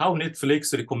see how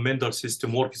Netflix recommender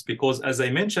system works, because as I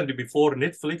mentioned before,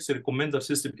 Netflix recommender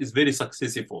system is very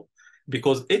successful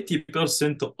because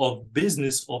 80% of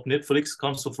business of Netflix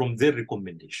comes from their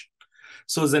recommendation.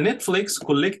 So the Netflix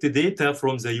collect data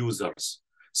from the users.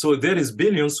 So there is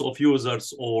billions of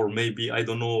users, or maybe, I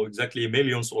don't know exactly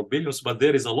millions or billions, but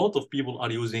there is a lot of people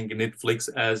are using Netflix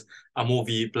as a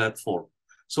movie platform.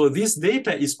 So this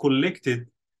data is collected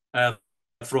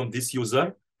from this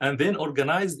user and then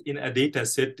organized in a data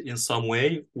set in some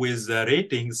way with the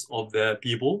ratings of the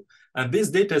people. And this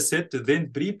data set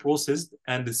then pre-processed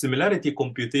and the similarity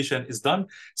computation is done.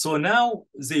 So now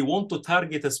they want to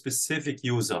target a specific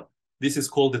user. This is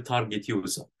called the target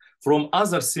user from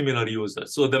other similar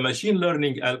users. So the machine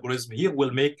learning algorithm here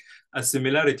will make a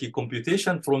similarity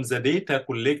computation from the data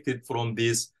collected from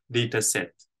this data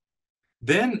set.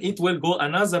 Then it will go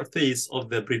another phase of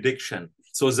the prediction.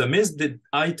 So the missed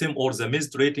item or the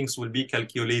missed ratings will be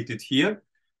calculated here.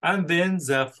 And then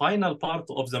the final part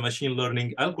of the machine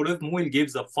learning algorithm will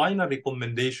give the final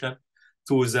recommendation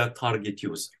to the target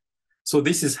user. So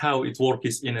this is how it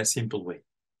works in a simple way.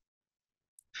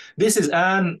 This is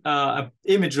an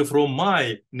image from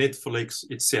my Netflix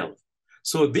itself.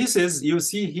 So this is, you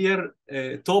see here,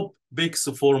 top picks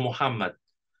for Mohammed.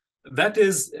 That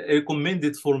is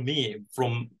recommended for me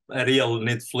from a real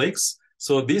Netflix.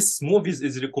 So this movies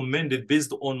is recommended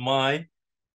based on my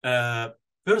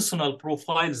personal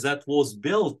profile that was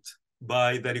built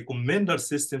by the recommender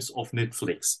systems of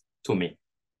Netflix to me.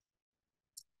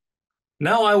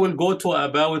 Now I will go to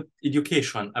about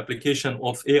education, application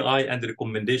of AI and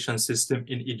recommendation system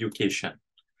in education.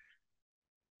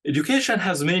 Education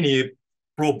has many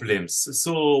problems.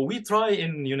 So we try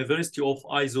in University of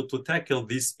Aizu to tackle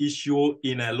this issue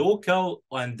in a local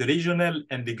and regional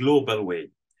and the global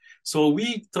way. So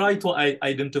we try to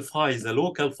identify the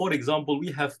local. For example,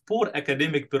 we have poor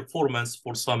academic performance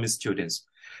for some students.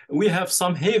 We have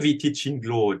some heavy teaching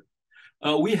load.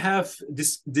 We have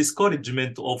this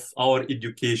discouragement of our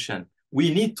education.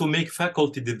 We need to make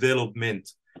faculty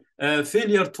development.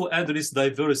 Failure to address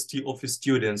diversity of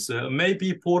students,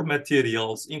 maybe poor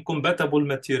materials, incompatible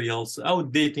materials,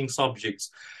 outdated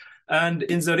subjects. And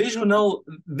in the regional,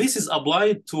 this is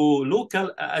applied to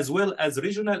local as well as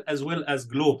regional as well as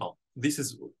global. This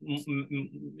is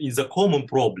the common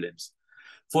problems.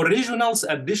 For regionals,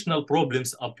 additional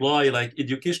problems apply, like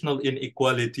educational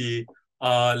inequality,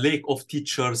 lack of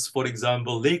teachers, for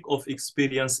example, lack of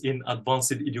experience in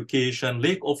advanced education,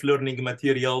 lack of learning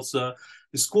materials,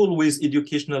 school with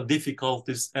educational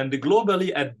difficulties, and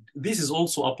globally, this is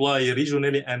also applied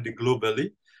regionally and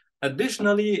globally.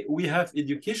 Additionally, we have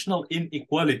educational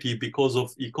inequality because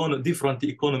of different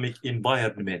economic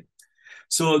environment.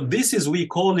 So this is, we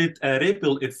call it a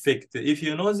ripple effect. If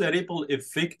you know, the ripple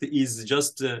effect is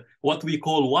just what we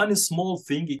call one small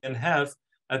thing can have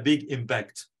a big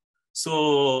impact.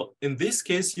 So in this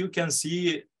case, you can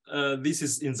see this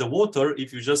is in the water.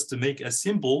 If you just make a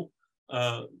simple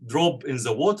drop in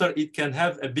the water, it can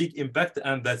have a big impact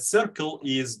and that circle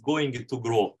is going to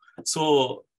grow.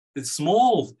 So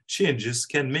small changes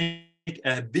can make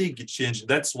a big change.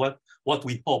 That's what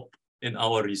we hope in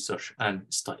our research and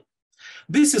study.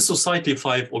 This is Society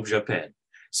 5 of Japan.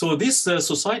 So this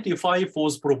Society 5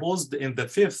 was proposed in the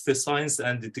 5th Science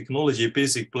and Technology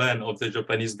Basic Plan of the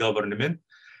Japanese government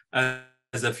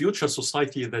as a future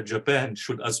society that Japan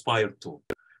should aspire to.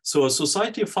 So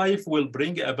Society 5 will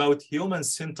bring about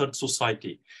human-centered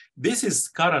society. This is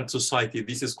current society.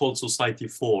 This is called Society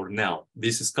 4 now.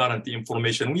 This is current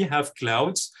information. We have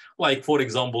clouds, like, for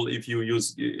example, if you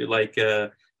use like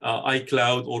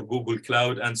iCloud or Google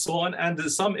Cloud and so on, and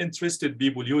some interested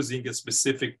people using a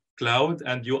specific cloud,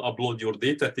 and you upload your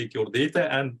data, take your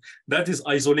data, and that is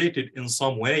isolated in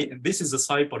some way. This is a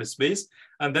cyberspace,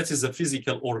 and that is a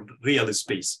physical or real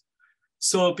space.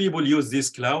 So people use this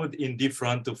cloud in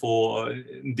different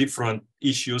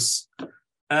issues.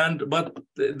 But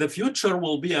the future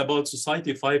will be about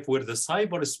Society 5, where the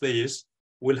cyberspace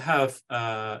will have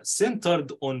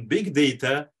centered on big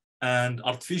data and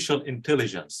artificial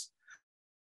intelligence,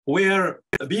 where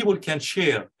people can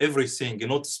share everything,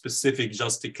 not specific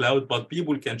just a cloud, but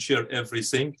people can share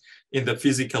everything in the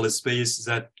physical space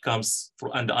that comes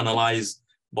and analyzed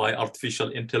by artificial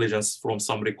intelligence from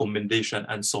some recommendation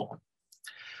and so on.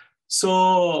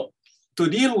 So to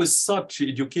deal with such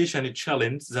education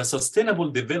challenge, the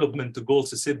Sustainable Development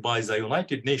Goals set by the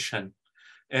United Nations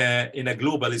in a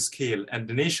global scale and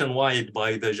nationwide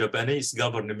by the Japanese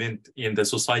government in the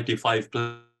Society 5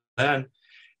 plan,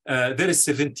 there is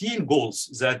 17 goals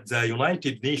that the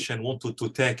United Nations wanted to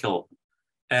tackle,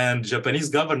 and Japanese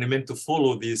government to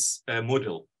follow this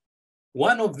model.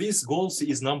 One of these goals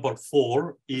is number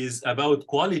 4, is about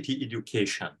quality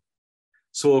education.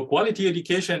 So quality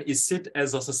education is set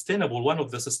as one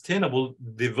of the sustainable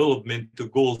development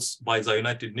goals by the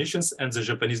United Nations and the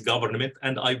Japanese government.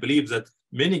 And I believe that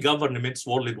many governments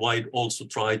worldwide also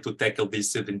try to tackle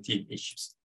these 17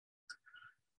 issues.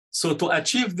 So to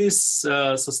achieve this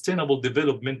sustainable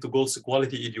development goals,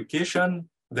 quality education,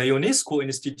 the UNESCO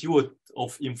Institute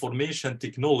of Information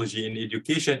Technology in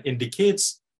Education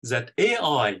indicates that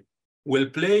AI will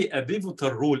play a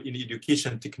pivotal role in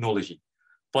education technology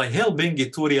by helping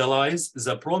it to realize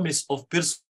the promise of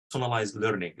personalized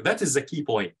learning. That is the key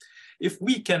point. If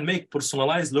we can make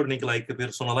personalized learning like a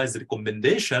personalized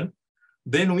recommendation,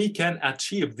 then we can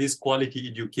achieve this quality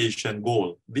education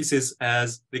goal. This is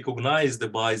as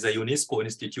recognized by the UNESCO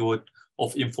Institute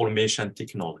of Information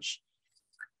Technology.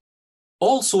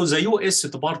 Also, the US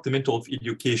Department of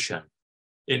Education,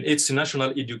 in its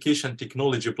National Education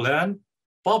Technology Plan,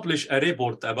 published a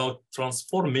report about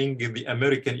transforming the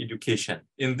American education.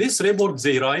 In this report,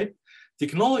 they write,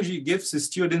 technology gives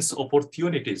students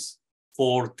opportunities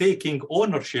for taking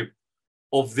ownership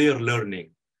of their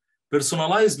learning.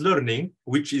 Personalized learning,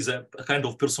 which is a kind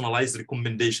of personalized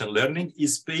recommendation learning,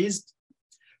 is based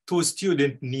to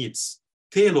student needs,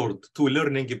 tailored to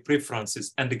learning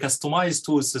preferences, and customized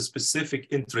to the specific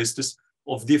interests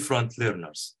of different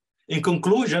learners. In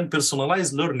conclusion,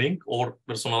 personalized learning or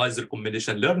personalized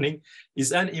recommendation learning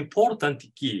is an important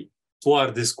key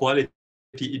toward this quality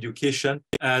education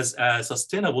as a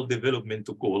sustainable development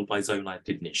goal by the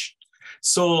United Nations.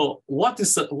 So what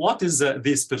is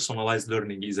this personalized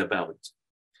learning is about?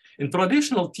 In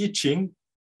traditional teaching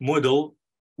model,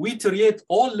 we treat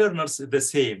all learners the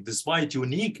same despite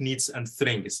unique needs and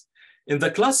strengths. In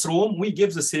the classroom, we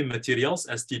give the same materials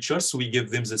as teachers, we give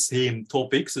them the same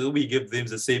topics, we give them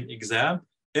the same exam,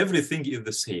 everything is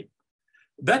the same.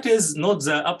 That is not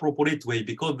the appropriate way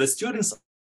because the students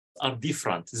are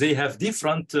different. They have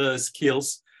different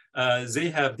skills, they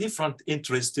have different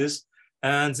interests,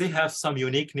 and they have some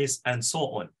uniqueness and so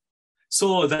on.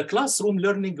 So the classroom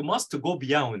learning must go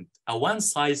beyond a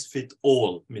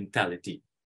one-size-fits-all mentality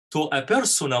to a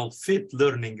personal fit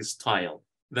learning style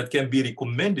that can be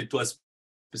recommended to a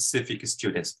specific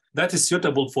students that is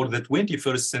suitable for the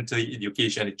 21st century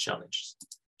education challenges.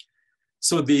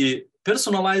 So the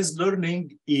personalized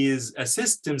learning is a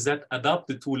system that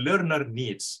adapted to learner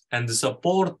needs and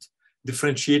support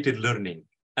differentiated learning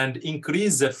and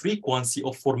increase the frequency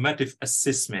of formative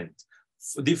assessment,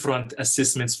 different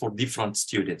assessments for different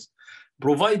students,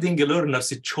 providing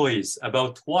learners a choice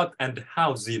about what and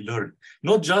how they learn,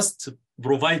 not just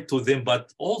provide to them,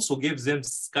 but also gives them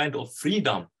kind of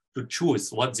freedom to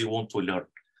choose what they want to learn.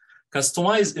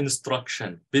 Customized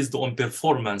instruction based on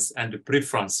performance and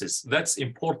preferences. That's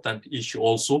important issue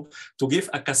also, to give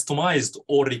a customized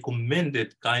or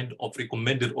recommended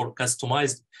or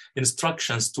customized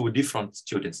instructions to different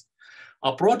students.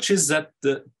 Approaches that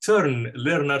turn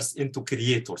learners into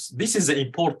creators. This is the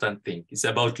important thing. It's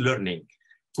about learning,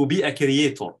 to be a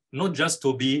creator, not just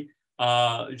to be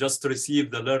just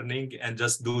receive the learning and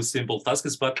just do simple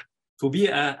tasks, but to be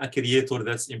a creator,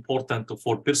 that's important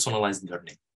for personalized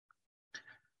learning.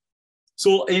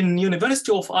 So in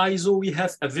University of Aizu, we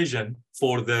have a vision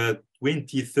for the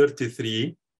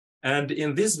 2033. And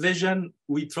in this vision,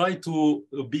 we try to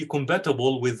be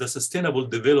compatible with the Sustainable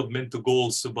Development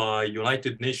Goals by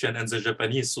United Nations and the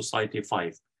Japanese Society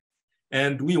 5.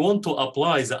 And we want to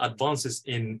apply the advances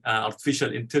in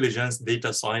artificial intelligence,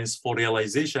 data science for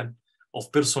realization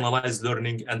of personalized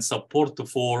learning and support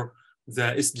for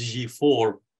the SDG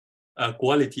 4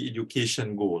 quality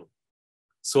education goal.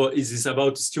 So it is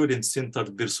about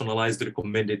student-centered, personalized,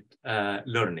 recommended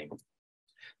learning.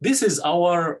 This is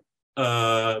our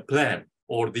plan,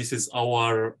 or this is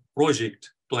our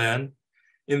project plan.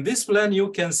 In this plan,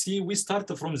 you can see we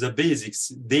start from the basics,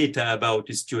 data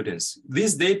about students.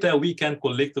 This data we can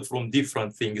collect from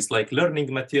different things like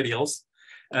learning materials,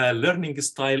 learning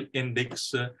style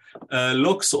index,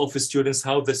 logs of students,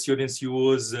 how the students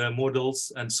use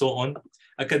models, and so on.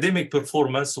 Academic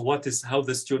performance, how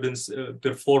the students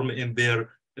perform in their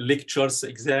lectures,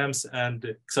 exams, and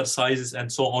exercises,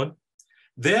 and so on.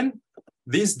 Then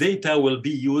this data will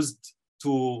be used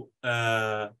to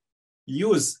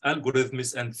use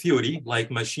algorithms and theory like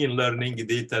machine learning,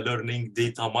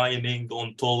 data mining,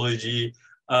 ontology,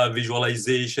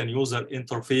 visualization, user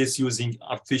interface using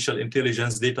artificial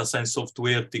intelligence, data science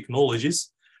software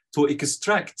technologies to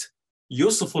extract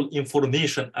useful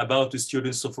information about the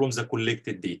students from the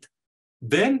collected data.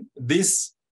 Then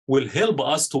this will help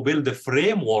us to build a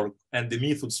framework and the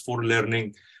methods for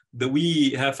learning.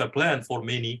 We have a plan for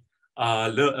many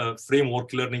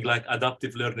framework learning like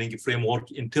adaptive learning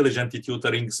framework, intelligent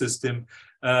tutoring system,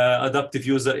 adaptive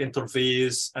user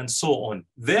interface, and so on.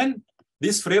 Then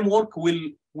this framework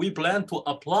we plan to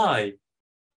apply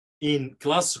in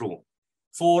classroom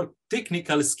for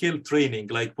technical skill training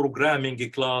like programming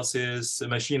classes,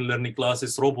 machine learning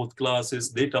classes, robot classes,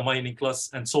 data mining classes,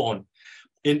 and so on.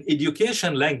 In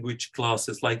education language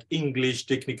classes like English,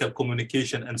 technical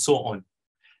communication, and so on.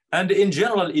 And in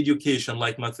general education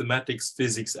like mathematics,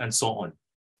 physics, and so on.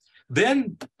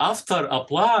 Then after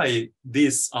apply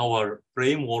this, our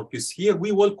framework is here,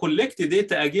 we will collect the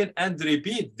data again and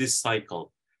repeat this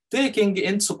cycle, taking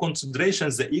into consideration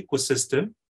the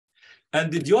ecosystem.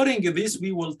 And during this,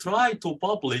 we will try to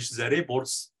publish the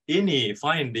reports. Any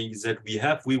findings that we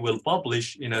have, we will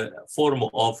publish in a form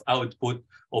of output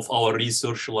of our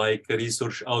research, like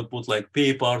research output, like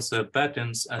papers,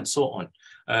 patents, and so on,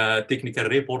 technical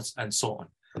reports, and so on.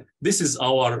 This is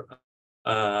our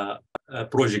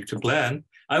project plan.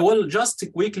 I will just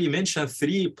quickly mention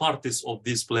 3 parts of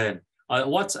this plan.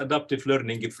 What's adaptive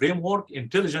learning framework,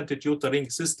 intelligent tutoring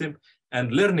system,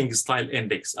 and learning style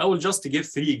index. I will just give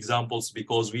 3 examples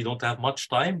because we don't have much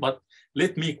time, but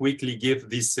let me quickly give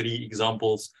these 3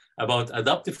 examples about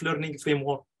adaptive learning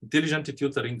framework, intelligent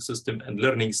tutoring system, and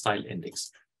learning style index.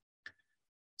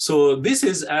 So this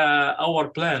is our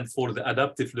plan for the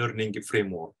adaptive learning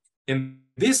framework. In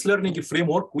this learning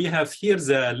framework, we have here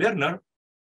the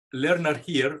learner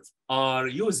here are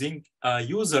using a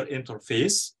user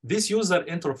interface. This user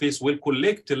interface will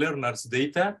collect the learner's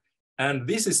data, and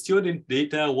this student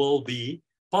data will be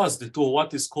passed to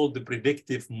what is called the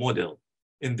predictive model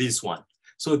in this one.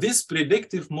 So this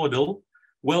predictive model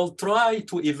will try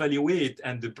to evaluate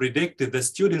and predict the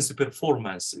students'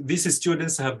 performance. These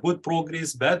students have good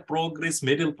progress, bad progress,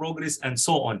 middle progress, and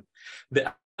so on.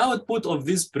 The output of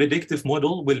this predictive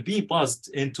model will be passed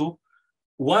into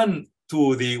one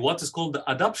to the what is called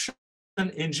the adoption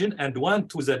engine and one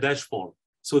to the dashboard.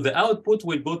 So the output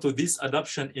will go to this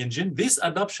adoption engine. This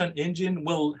adoption engine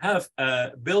will have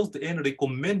a built-in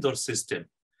recommender system.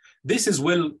 This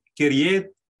will create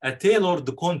a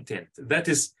tailored content that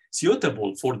is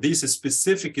suitable for this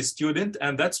specific student,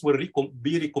 and that's will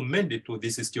be recommended to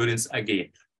these students again.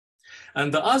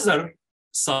 And the other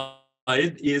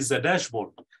side is the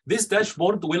dashboard. This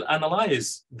dashboard will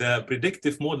analyze the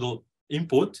predictive model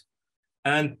input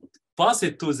and pass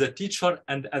it to the teacher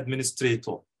and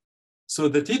administrator. So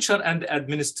the teacher and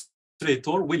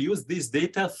administrator will use this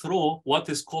data through what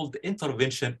is called the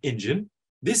intervention engine.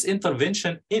 This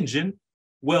intervention engine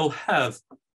will have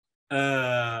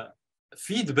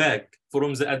feedback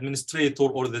from the administrator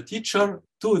or the teacher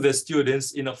to the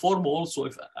students in a form also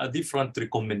of a different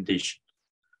recommendation.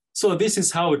 So this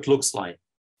is how it looks like.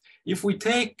 If we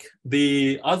take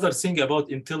the other thing about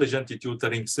intelligent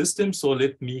tutoring system, so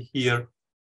let me here.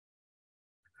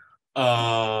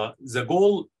 The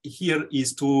goal here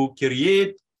is to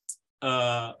create,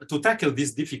 to tackle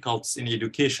these difficulties in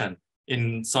education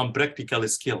in some practical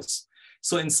skills.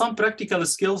 So in some practical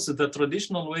skills, the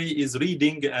traditional way is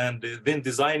reading and then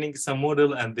designing some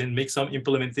model and then make some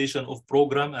implementation of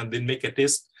program and then make a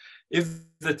test. If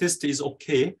the test is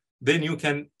okay, then you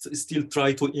can still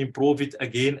try to improve it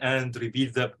again and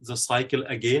repeat the cycle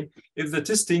again. If the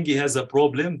testing has a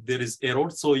problem, there is error,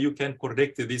 so you can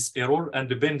correct this error, and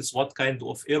depends what kind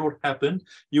of error happened,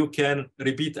 you can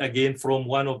repeat again from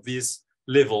one of these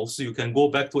levels. You can go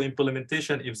back to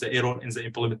implementation if the error in the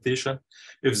implementation.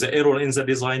 If the error in the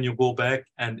design, you go back,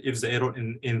 and if the error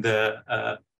in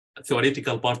the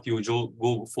theoretical part, you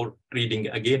go for reading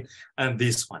again, and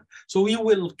this one. So we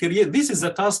will create, this is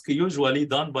a task usually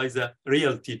done by the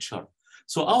real teacher.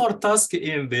 So our task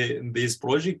in this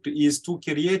project is to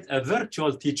create a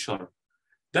virtual teacher.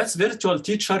 That virtual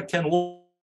teacher can work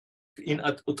in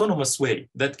an autonomous way,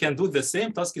 that can do the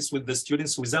same tasks with the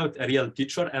students without a real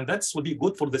teacher, and that will be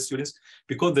good for the students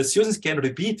because the students can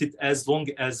repeat it as long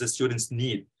as the students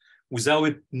need,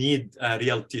 without need a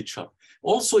real teacher.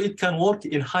 Also, it can work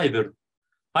in hybrid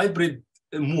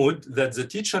mode, that the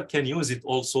teacher can use it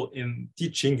also in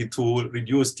teaching to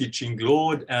reduce teaching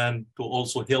load and to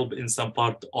also help in some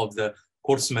part of the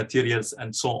course materials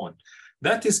and so on.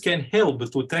 That can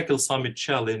help to tackle some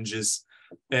challenges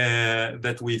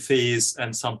that we face,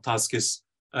 and some tasks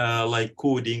like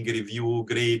coding, review,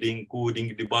 grading,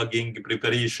 coding, debugging,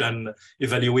 preparation,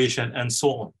 evaluation, and so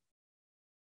on.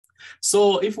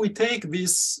 So if we take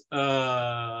this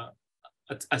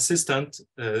assistant,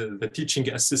 the teaching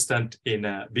assistant in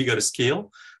a bigger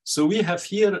scale, so we have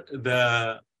here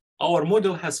our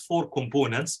model has 4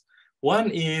 components. One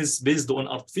is based on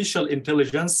artificial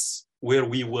intelligence, where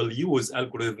we will use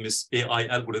algorithms, AI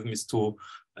algorithms, to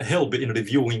help in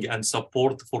reviewing and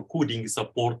support, for coding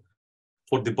support,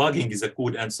 for debugging the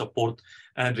code and support,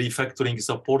 and refactoring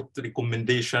support,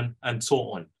 recommendation, and so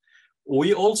on.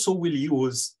 We also will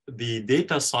use the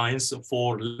data science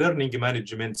for learning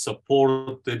management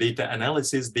support, data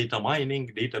analysis, data mining,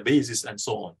 databases, and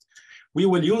so on. We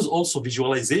will use also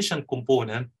visualization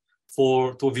component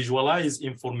to visualize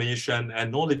information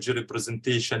and knowledge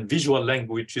representation, visual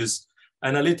languages,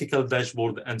 analytical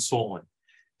dashboard, and so on.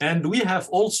 And we have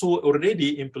also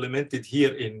already implemented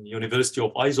here in University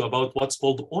of Aizu about what's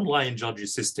called online judge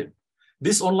system.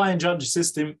 This online judge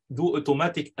system do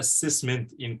automatic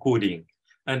assessment in coding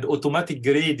and automatic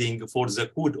grading for the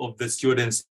code of the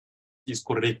students is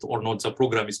correct or not, the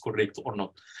program is correct or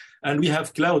not. And we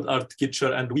have cloud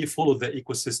architecture, and we follow the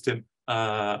ecosystem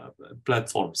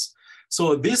platforms.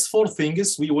 So these 4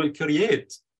 things, we will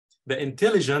create the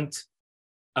intelligent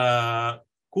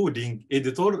coding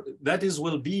editor that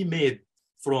will be made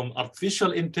from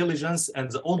artificial intelligence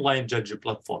and the online judge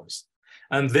platforms.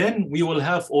 And then we will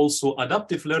have also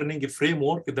adaptive learning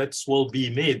framework that will be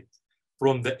made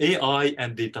from the AI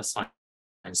and data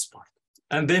science part.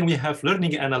 And then we have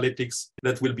learning analytics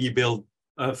that will be built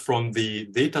from the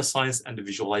data science and the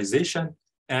visualization.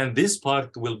 And this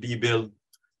part will be built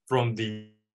from the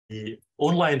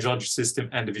online judge system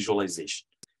and the visualization.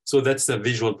 So that's the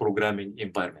visual programming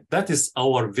environment. That is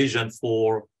our vision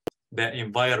for the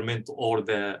environment, or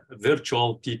the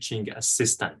virtual teaching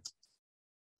assistant.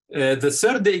 The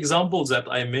third example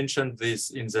that I mentioned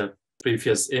this in the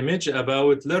previous image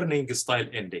about learning style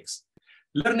index.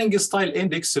 Learning style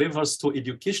index refers to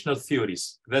educational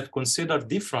theories that consider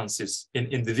differences in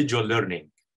individual learning.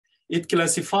 It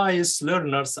classifies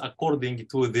learners according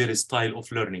to their style of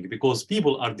learning, because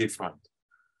people are different.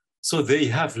 So they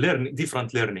have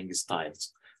different learning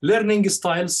styles. Learning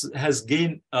styles has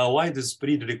gained a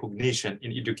widespread recognition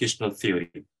in educational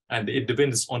theory, and it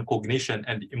depends on cognition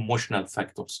and emotional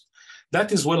factors.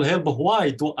 That will help. Why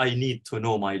do I need to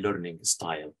know my learning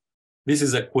style? This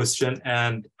is a question,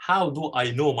 and how do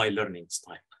I know my learning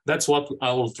style? That's what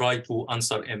I will try to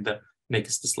answer in the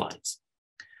next slides.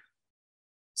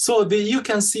 So you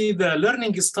can see the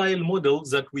learning style model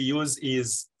that we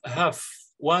use have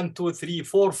 1, 2, 3,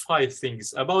 4, 5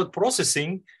 things about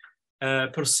processing,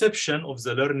 perception of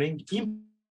the learning,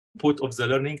 input of the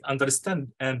learning, understand,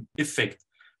 and effect.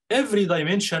 Every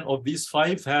dimension of these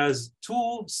 5 has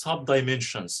 2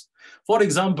 sub-dimensions. For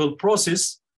example,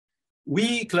 process,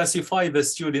 we classify the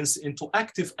students into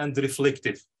active and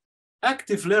reflective.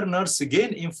 Active learners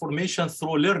gain information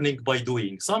through learning by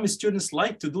doing. Some students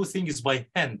like to do things by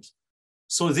hand,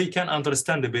 so they can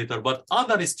understand it better, but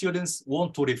other students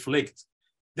want to reflect.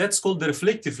 That's called the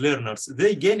reflective learners.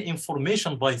 They gain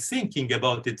information by thinking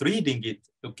about it, reading it,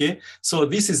 okay? So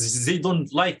they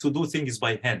don't like to do things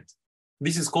by hand.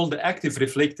 This is called the active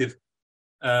reflective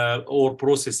or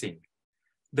processing.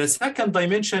 The second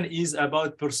dimension is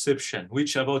about perception,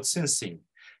 which about sensing.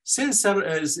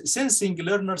 Sensing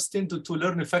learners tend to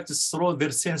learn facts through their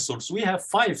sensors. We have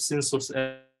 5 sensors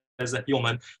as a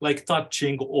human, like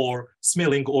touching or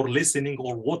smelling or listening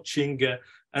or watching,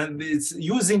 and it's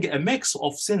using a mix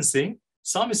of sensing.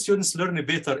 Some students learn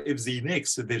better if they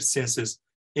mix their senses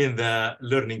in the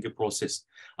learning process.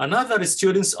 Another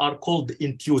students are called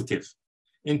intuitive.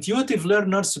 Intuitive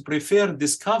learners prefer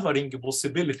discovering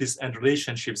possibilities and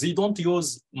relationships. They don't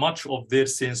use much of their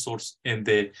sensors in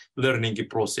the learning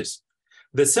process.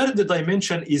 The third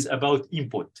dimension is about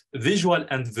input, visual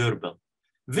and verbal.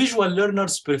 Visual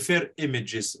learners prefer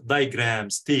images,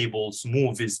 diagrams, tables,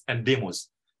 movies, and demos.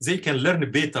 They can learn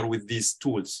better with these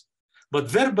tools. But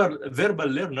verbal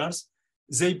learners,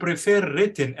 they prefer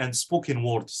written and spoken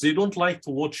words. They don't like to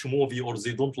watch a movie, or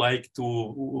they don't like to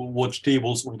watch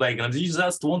tables or diagrams. They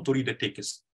just want to read a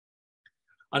text.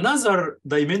 Another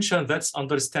dimension, that's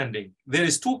understanding. There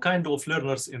is 2 kinds of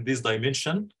learners in this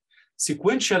dimension,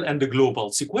 sequential and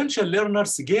global. Sequential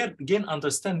learners gain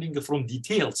understanding from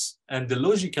details and the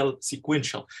logical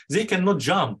sequential. They cannot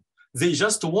jump. They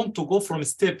just want to go from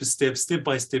step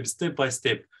by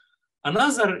step.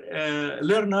 Another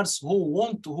learners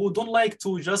who don't like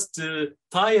to just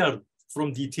tired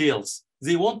from details.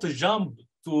 They want to jump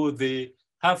to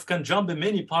can jump in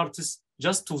many parts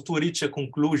just to reach a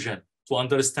conclusion, to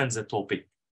understand the topic.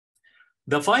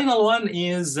 The final one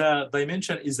is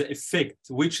dimension is the effect,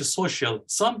 which is social.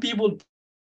 Some people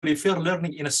prefer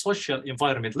learning in a social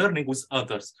environment, learning with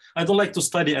others. I don't like to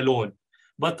study alone.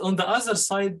 But on the other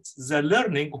side, the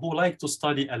learning who like to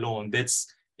study alone, that's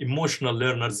emotional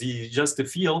learners. They just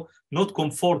feel not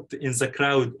comfort in the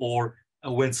crowd or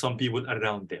when some people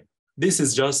around them. This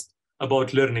is just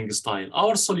about learning style.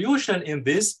 Our solution in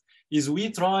this is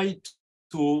we try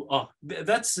to,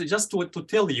 that's just to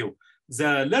tell you,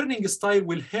 the learning style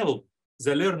will help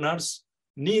the learners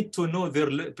need to know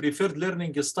their preferred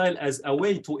learning style as a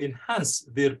way to enhance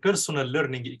their personal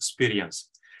learning experience.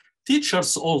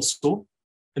 Teachers also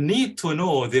need to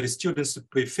know their students'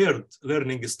 preferred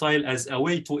learning style as a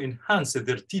way to enhance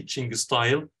their teaching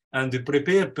style and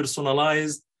prepare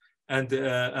personalized and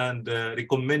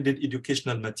recommended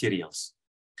educational materials.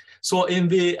 So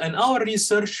in our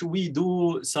research, we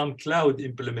do some cloud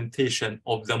implementation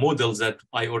of the models that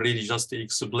I already just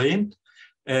explained,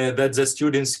 that the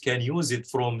students can use it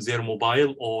from their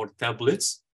mobile or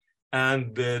tablets,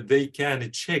 and they can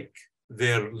check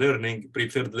their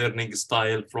preferred learning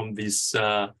style from this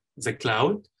the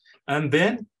cloud, and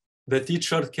then the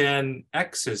teacher can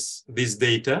access this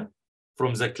data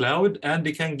from the cloud, and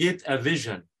they can get a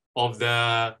vision of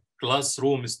the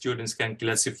classroom. Students can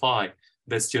classify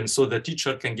the students, so the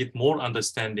teacher can get more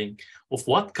understanding of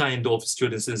what kind of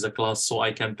students in the class, so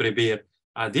I can prepare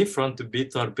a different,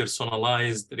 better,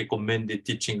 personalized, recommended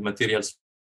teaching materials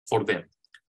for them.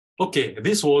 Okay,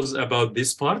 this was about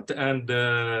this part, and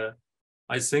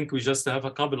I think we just have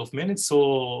a couple of minutes.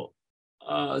 So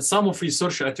some of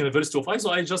research at University of Aizu,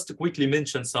 I just quickly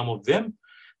mentioned some of them.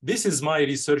 This is my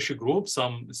research group,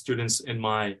 some students in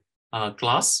my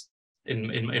class,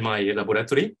 in my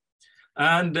laboratory.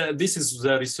 And this is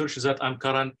the research that I'm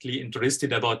currently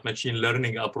interested about machine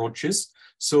learning approaches.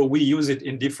 So we use it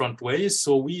in different ways.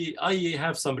 So I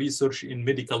have some research in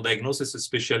medical diagnosis,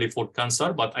 especially for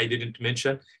cancer, but I didn't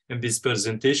mention in this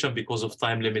presentation because of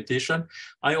time limitation.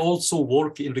 I also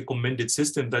work in recommended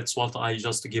system. That's what I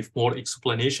just give more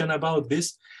explanation about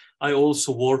this. I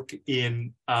also work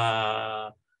in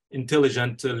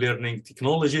intelligent learning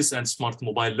technologies and smart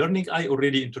mobile learning. I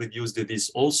already introduced this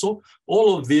also.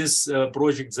 All of these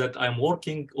projects that I'm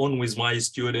working on with my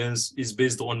students is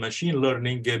based on machine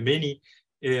learning, many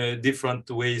different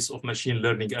ways of machine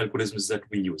learning algorithms that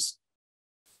we use.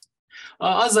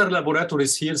 Other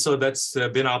laboratories here, so that's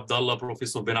Ben Abdallah,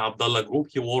 Professor Ben Abdallah group.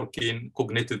 He works in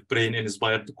cognitive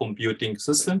brain-inspired computing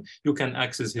system. You can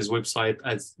access his website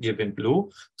as given below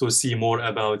to see more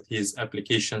about his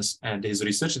applications and his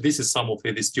research. This is some of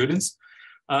his students.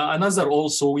 Another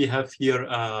also, we have here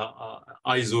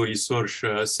Aizu Research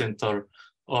Center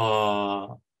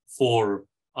for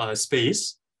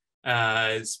space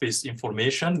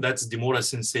information. That's Demora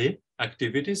Sensei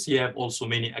activities. He have also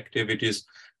many activities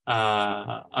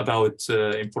about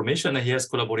information. He has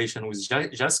collaboration with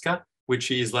JASCA, which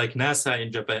is like NASA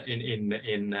in Japan,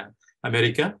 in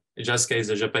America. JASCA is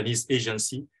a Japanese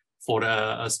agency for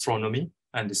astronomy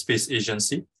and space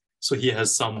agency. So he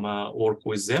has some work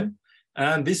with them.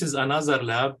 And this is another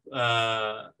lab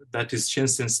that is Shin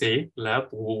Sensei lab,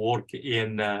 who work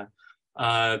in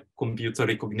computer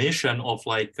recognition of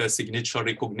like signature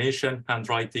recognition,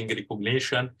 handwriting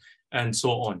recognition, and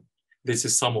so on. This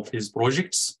is some of his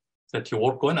projects. that you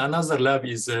work on. Another lab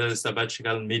is a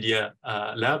sabbatical media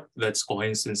lab. That's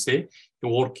Kohen Sensei. You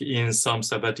work in some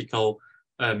sabbatical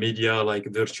media like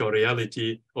virtual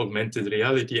reality, augmented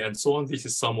reality, and so on. This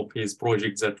is some of his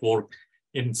projects that work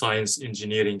in science,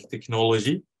 engineering,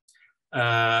 technology.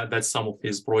 That's some of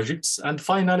his projects. And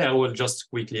finally, I will just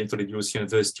quickly introduce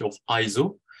University of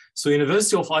Aizu. So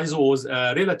University of Aizu was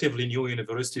a relatively new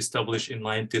university established in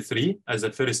 1993 as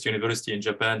the first university in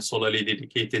Japan solely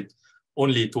dedicated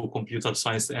only to computer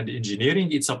science and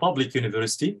engineering. It's a public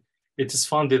university. It is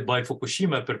funded by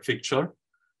Fukushima Prefecture.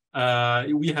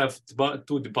 We have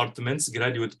two departments,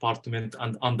 graduate department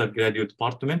and undergraduate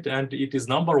department, and it is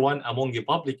 #1 among the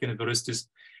public universities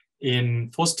in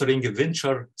fostering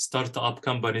venture startup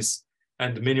companies,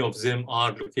 and many of them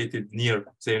are located near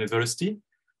the university.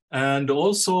 And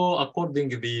also, according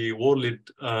to the World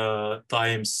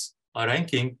Times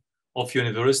ranking of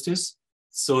universities,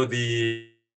 so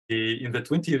in the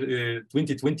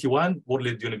 2021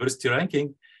 World University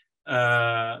ranking,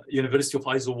 University of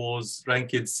Aizu was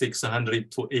ranked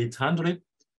 600 to 800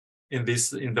 in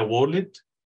the world,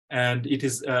 and it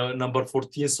is number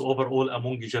 14th overall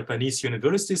among Japanese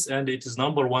universities, and it is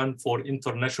 #1 for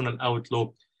international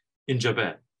outlook in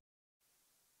Japan.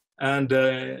 And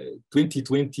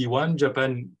 2021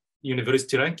 Japan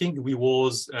University ranking, we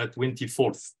was at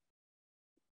 24th.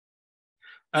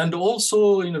 And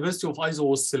also, University of Aizu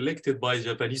was selected by the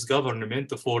Japanese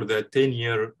government for the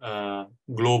 10-year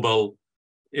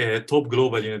top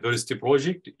global university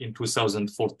project in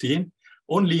 2014.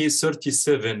 Only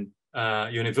 37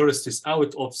 universities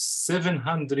out of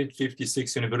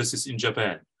 756 universities in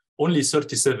Japan, only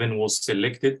 37 was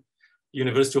selected.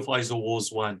 University of Aizu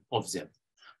was one of them.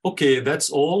 Okay,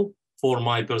 that's all for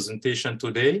my presentation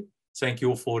today. Thank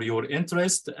you for your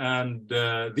interest. And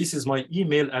this is my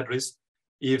email address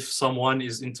if someone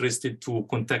is interested to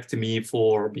contact me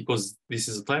because this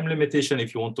is a time limitation.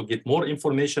 If you want to get more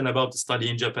information about study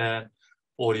in Japan,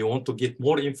 or you want to get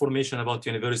more information about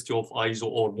University of Aizu,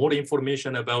 or more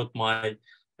information about my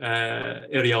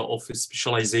area of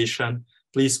specialization,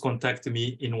 please contact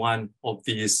me in one of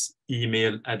these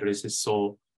email addresses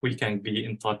so we can be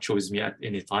in touch with me at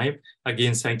any time.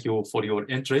 Again, thank you for your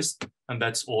interest. And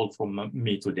that's all from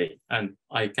me today. And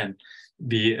I can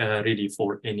be ready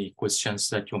for any questions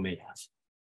that you may have.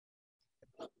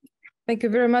 Thank you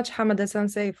very much, Hamada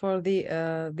Sensei, for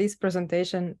this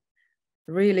presentation.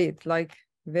 Really, it's like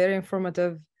very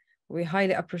informative. We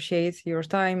highly appreciate your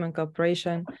time and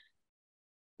cooperation.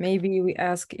 Maybe we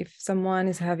ask if someone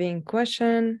is having a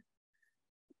question.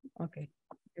 Okay,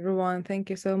 everyone, thank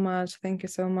you so much. Thank you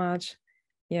so much.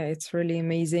 Yeah, it's really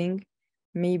amazing.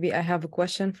 Maybe I have a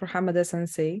question for Hamada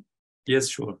Sensei. Yes,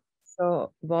 sure.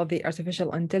 So about the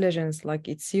artificial intelligence, like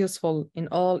it's useful in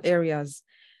all areas,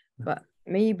 but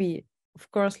maybe,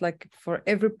 of course, like for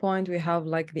every point we have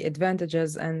like the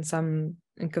advantages and some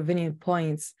inconvenient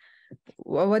points.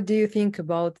 What do you think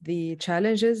about the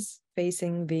challenges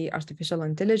facing the artificial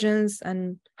intelligence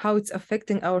and how it's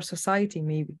affecting our society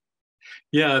maybe?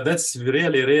 Yeah, that's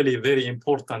really, really very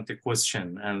important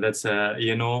question. And that's,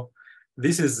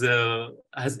 this is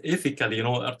has ethical,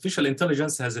 artificial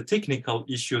intelligence has a technical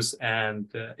issues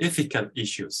and ethical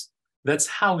issues. That's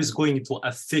how it's going to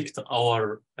affect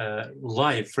our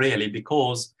life really,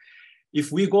 because if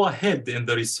we go ahead in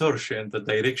the research and the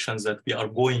directions that we are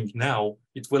going now,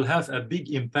 it will have a big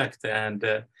impact and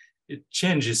it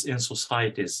changes in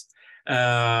societies.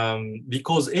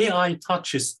 Because AI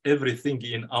touches everything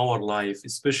in our life,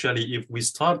 especially if we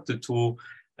start to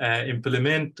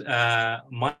implement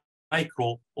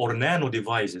micro or nano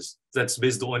devices that's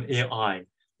based on AI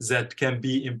that can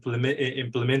be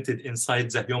implemented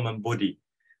inside the human body,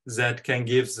 that can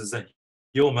change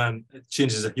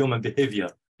the human behavior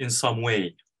in some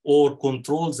way, or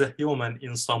control the human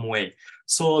in some way.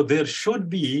 So there should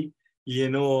be,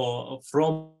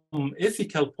 from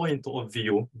ethical point of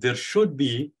view, there should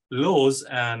be laws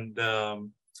and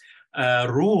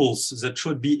rules that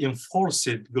should be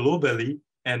enforced globally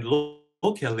and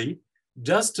locally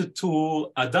just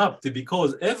to adapt,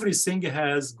 because everything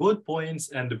has good points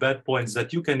and bad points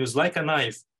that you can use, like a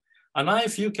knife. A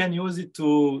knife, you can use it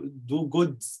to do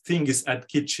good things at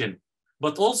kitchen,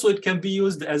 but also it can be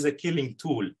used as a killing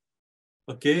tool.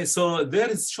 Okay, so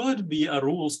there should be a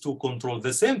rules to control.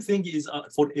 The same thing is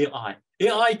for AI.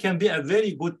 AI can be a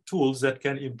very good tool that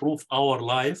can improve our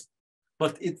life,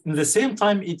 but in the same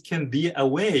time, it can be a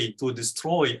way to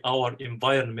destroy our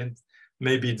environment,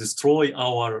 maybe destroy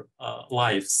our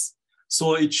lives.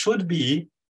 So it should be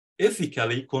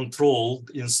ethically controlled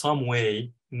in some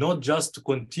way not just to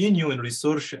continue in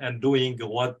research and doing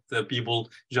what people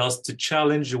just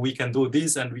challenge. We can do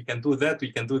this and we can do that,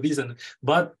 we can do this,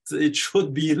 but it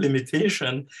should be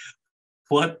limitation.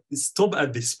 What stop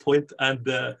at this point, and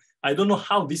I don't know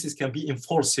how this can be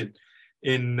enforced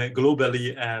in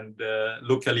globally and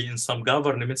locally in some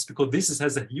governments, because this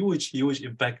has a huge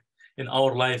impact in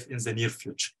our life in the near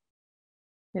future.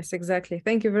 Yes, exactly.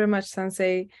 Thank you very much,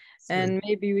 Sensei. And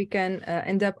maybe we can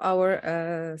end up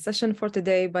our session for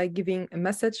today by giving a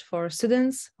message for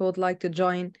students who would like to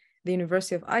join the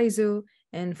University of Aizu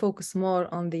and focus more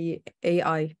on the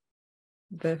AI.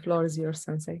 The floor is yours,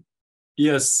 Sensei.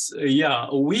 Yes,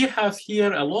 yeah, we have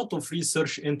here a lot of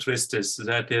research interests.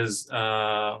 That is,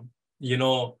 you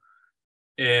know,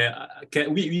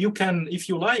 you can, if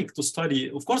you like to study,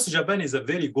 of course, Japan is a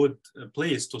very good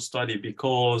place to study,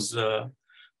 because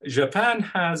Japan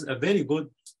has a very good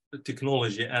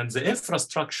technology, and the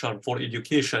infrastructure for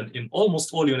education in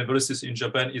almost all universities in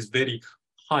Japan is very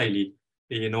highly,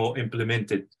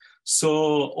 implemented. So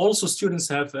also students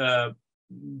have a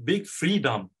big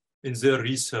freedom in their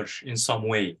research in some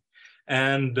way.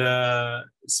 And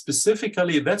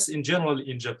specifically, that's in general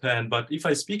in Japan. But if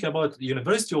I speak about the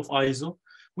University of Aizu,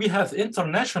 we have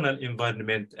international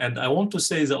environment. And I want to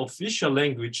say the official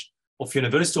language of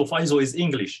University of Aizu is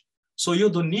English. So you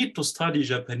don't need to study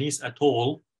Japanese at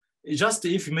all. Just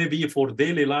if maybe for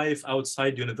daily life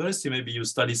outside university, maybe you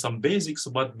study some basics,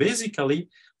 but basically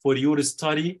for your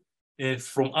study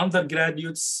from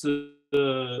undergraduates,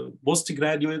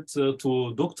 postgraduate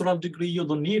to doctoral degree, you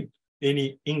don't need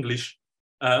any English,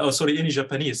 any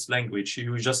Japanese language.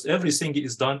 You just, everything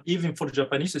is done. Even for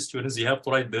Japanese students, they have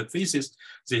to write their thesis,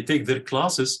 they take their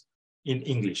classes in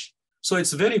English. So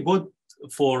it's very good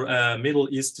for Middle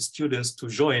East students to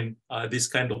join this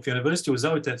kind of university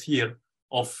without a fear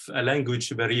of a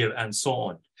language barrier and so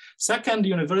on. Second,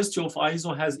 University of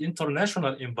Aizu has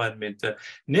international environment.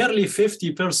 Nearly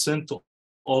 50%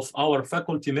 of our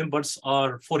faculty members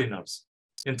are foreigners,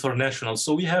 international.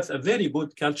 So we have a very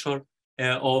good culture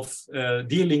of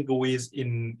dealing with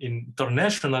in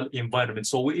international environment.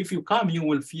 So if you come, you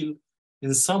will feel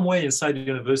in some way inside the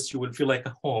university, you will feel like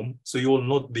a home. So you will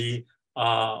not be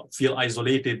feel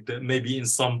isolated, maybe in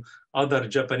some other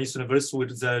Japanese university where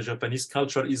the Japanese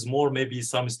culture is more, maybe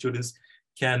some students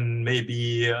can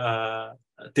maybe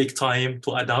take time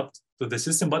to adapt to the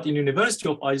system. But in University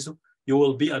of Aizu, you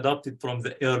will be adapted from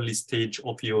the early stage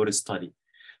of your study.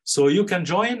 So you can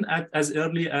join as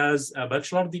early as a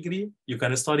bachelor degree. You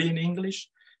can study in English.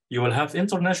 You will have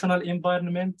international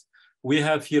environment. We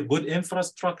have here good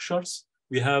infrastructures.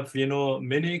 We have,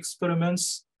 many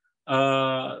experiments.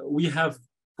 We have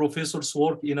professors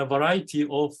work in a variety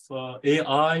of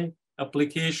AI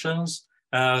applications,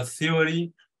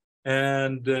 theory.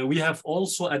 And we have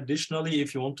also additionally,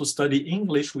 if you want to study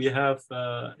English, we have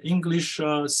English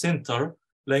center,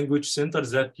 language centers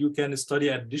that you can study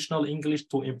additional English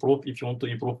to improve if you want to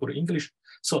improve your English.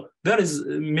 So there is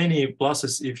many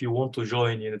pluses if you want to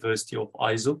join University of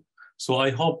Aizu. So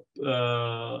I hope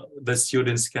the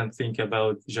students can think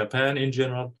about Japan in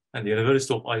general and the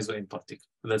University of Aizu in particular.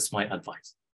 That's my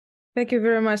advice. Thank you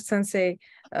very much, Sensei.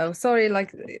 Sorry,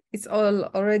 it's all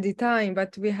already time,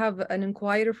 but we have an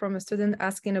inquiry from a student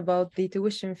asking about the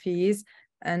tuition fees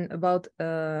and about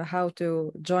how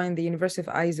to join the University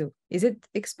of Aizu. Is it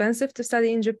expensive to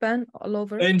study in Japan all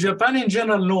over? In Japan in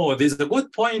general, no. There's a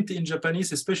good point in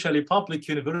Japanese, especially public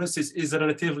universities, is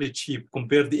relatively cheap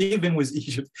compared even with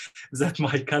Egypt. That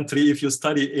my country, if you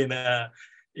study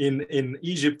in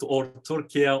Egypt or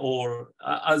Turkey or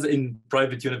as in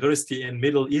private university in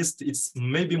Middle East, it's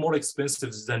maybe more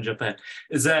expensive than Japan.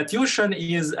 The tuition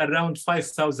is around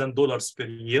 $5,000 per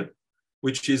year,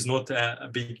 which is not a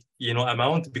big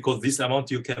amount, because this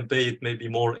amount you can pay it maybe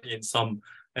more in some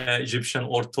Egyptian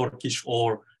or Turkish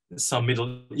or some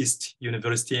Middle East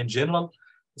university in general.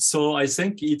 So I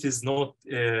think it is not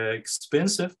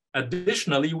expensive.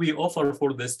 Additionally, we offer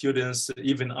for the students,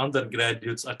 even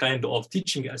undergraduates, a kind of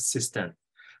teaching assistant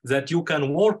that you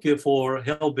can work for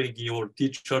helping your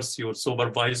teachers, your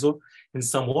supervisor in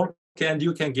some work, and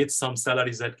you can get some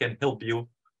salaries that can help you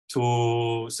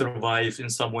to survive in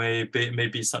some way,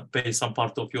 pay some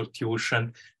part of your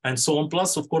tuition, and so on.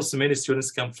 Plus, of course, many students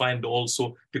can find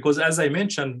also, because as I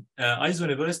mentioned, Aizu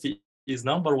University is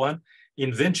 #1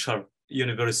 in venture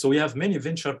university. So we have many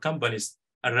venture companies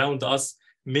around us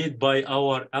made by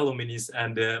our alumni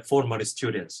and former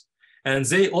students. And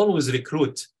they always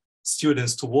recruit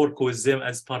students to work with them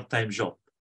as part-time job.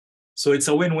 So it's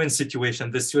a win-win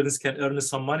situation. The students can earn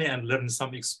some money and learn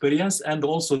some experience. And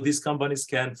also these companies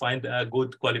can find a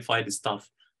good qualified staff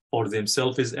for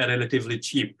themselves is relatively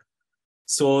cheap.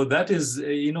 So that is,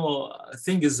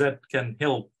 things that can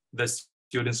help the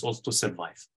students also to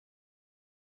survive.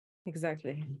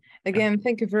 Exactly. Again,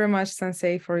 thank you very much,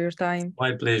 Sensei, for your time.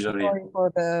 My pleasure. Sorry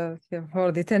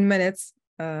for the 10 minutes,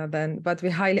 but we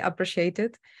highly appreciate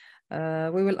it.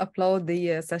 We will upload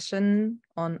the session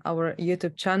on our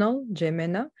YouTube channel,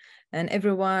 J-MENA, and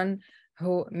everyone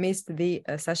who missed the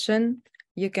session,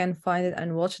 you can find it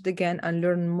and watch it again and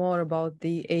learn more about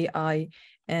the AI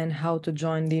and how to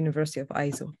join the University of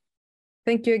Aizu.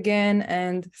 Thank you again,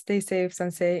 and stay safe,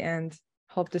 Sensei, and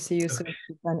hope to see you soon,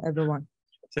 everyone.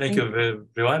 Thank you,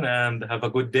 everyone, and have a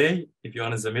good day if you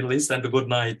are in the Middle East, and a good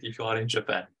night if you are in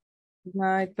Japan. Good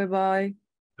night. Bye-bye.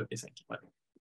 Okay, thank you. Bye.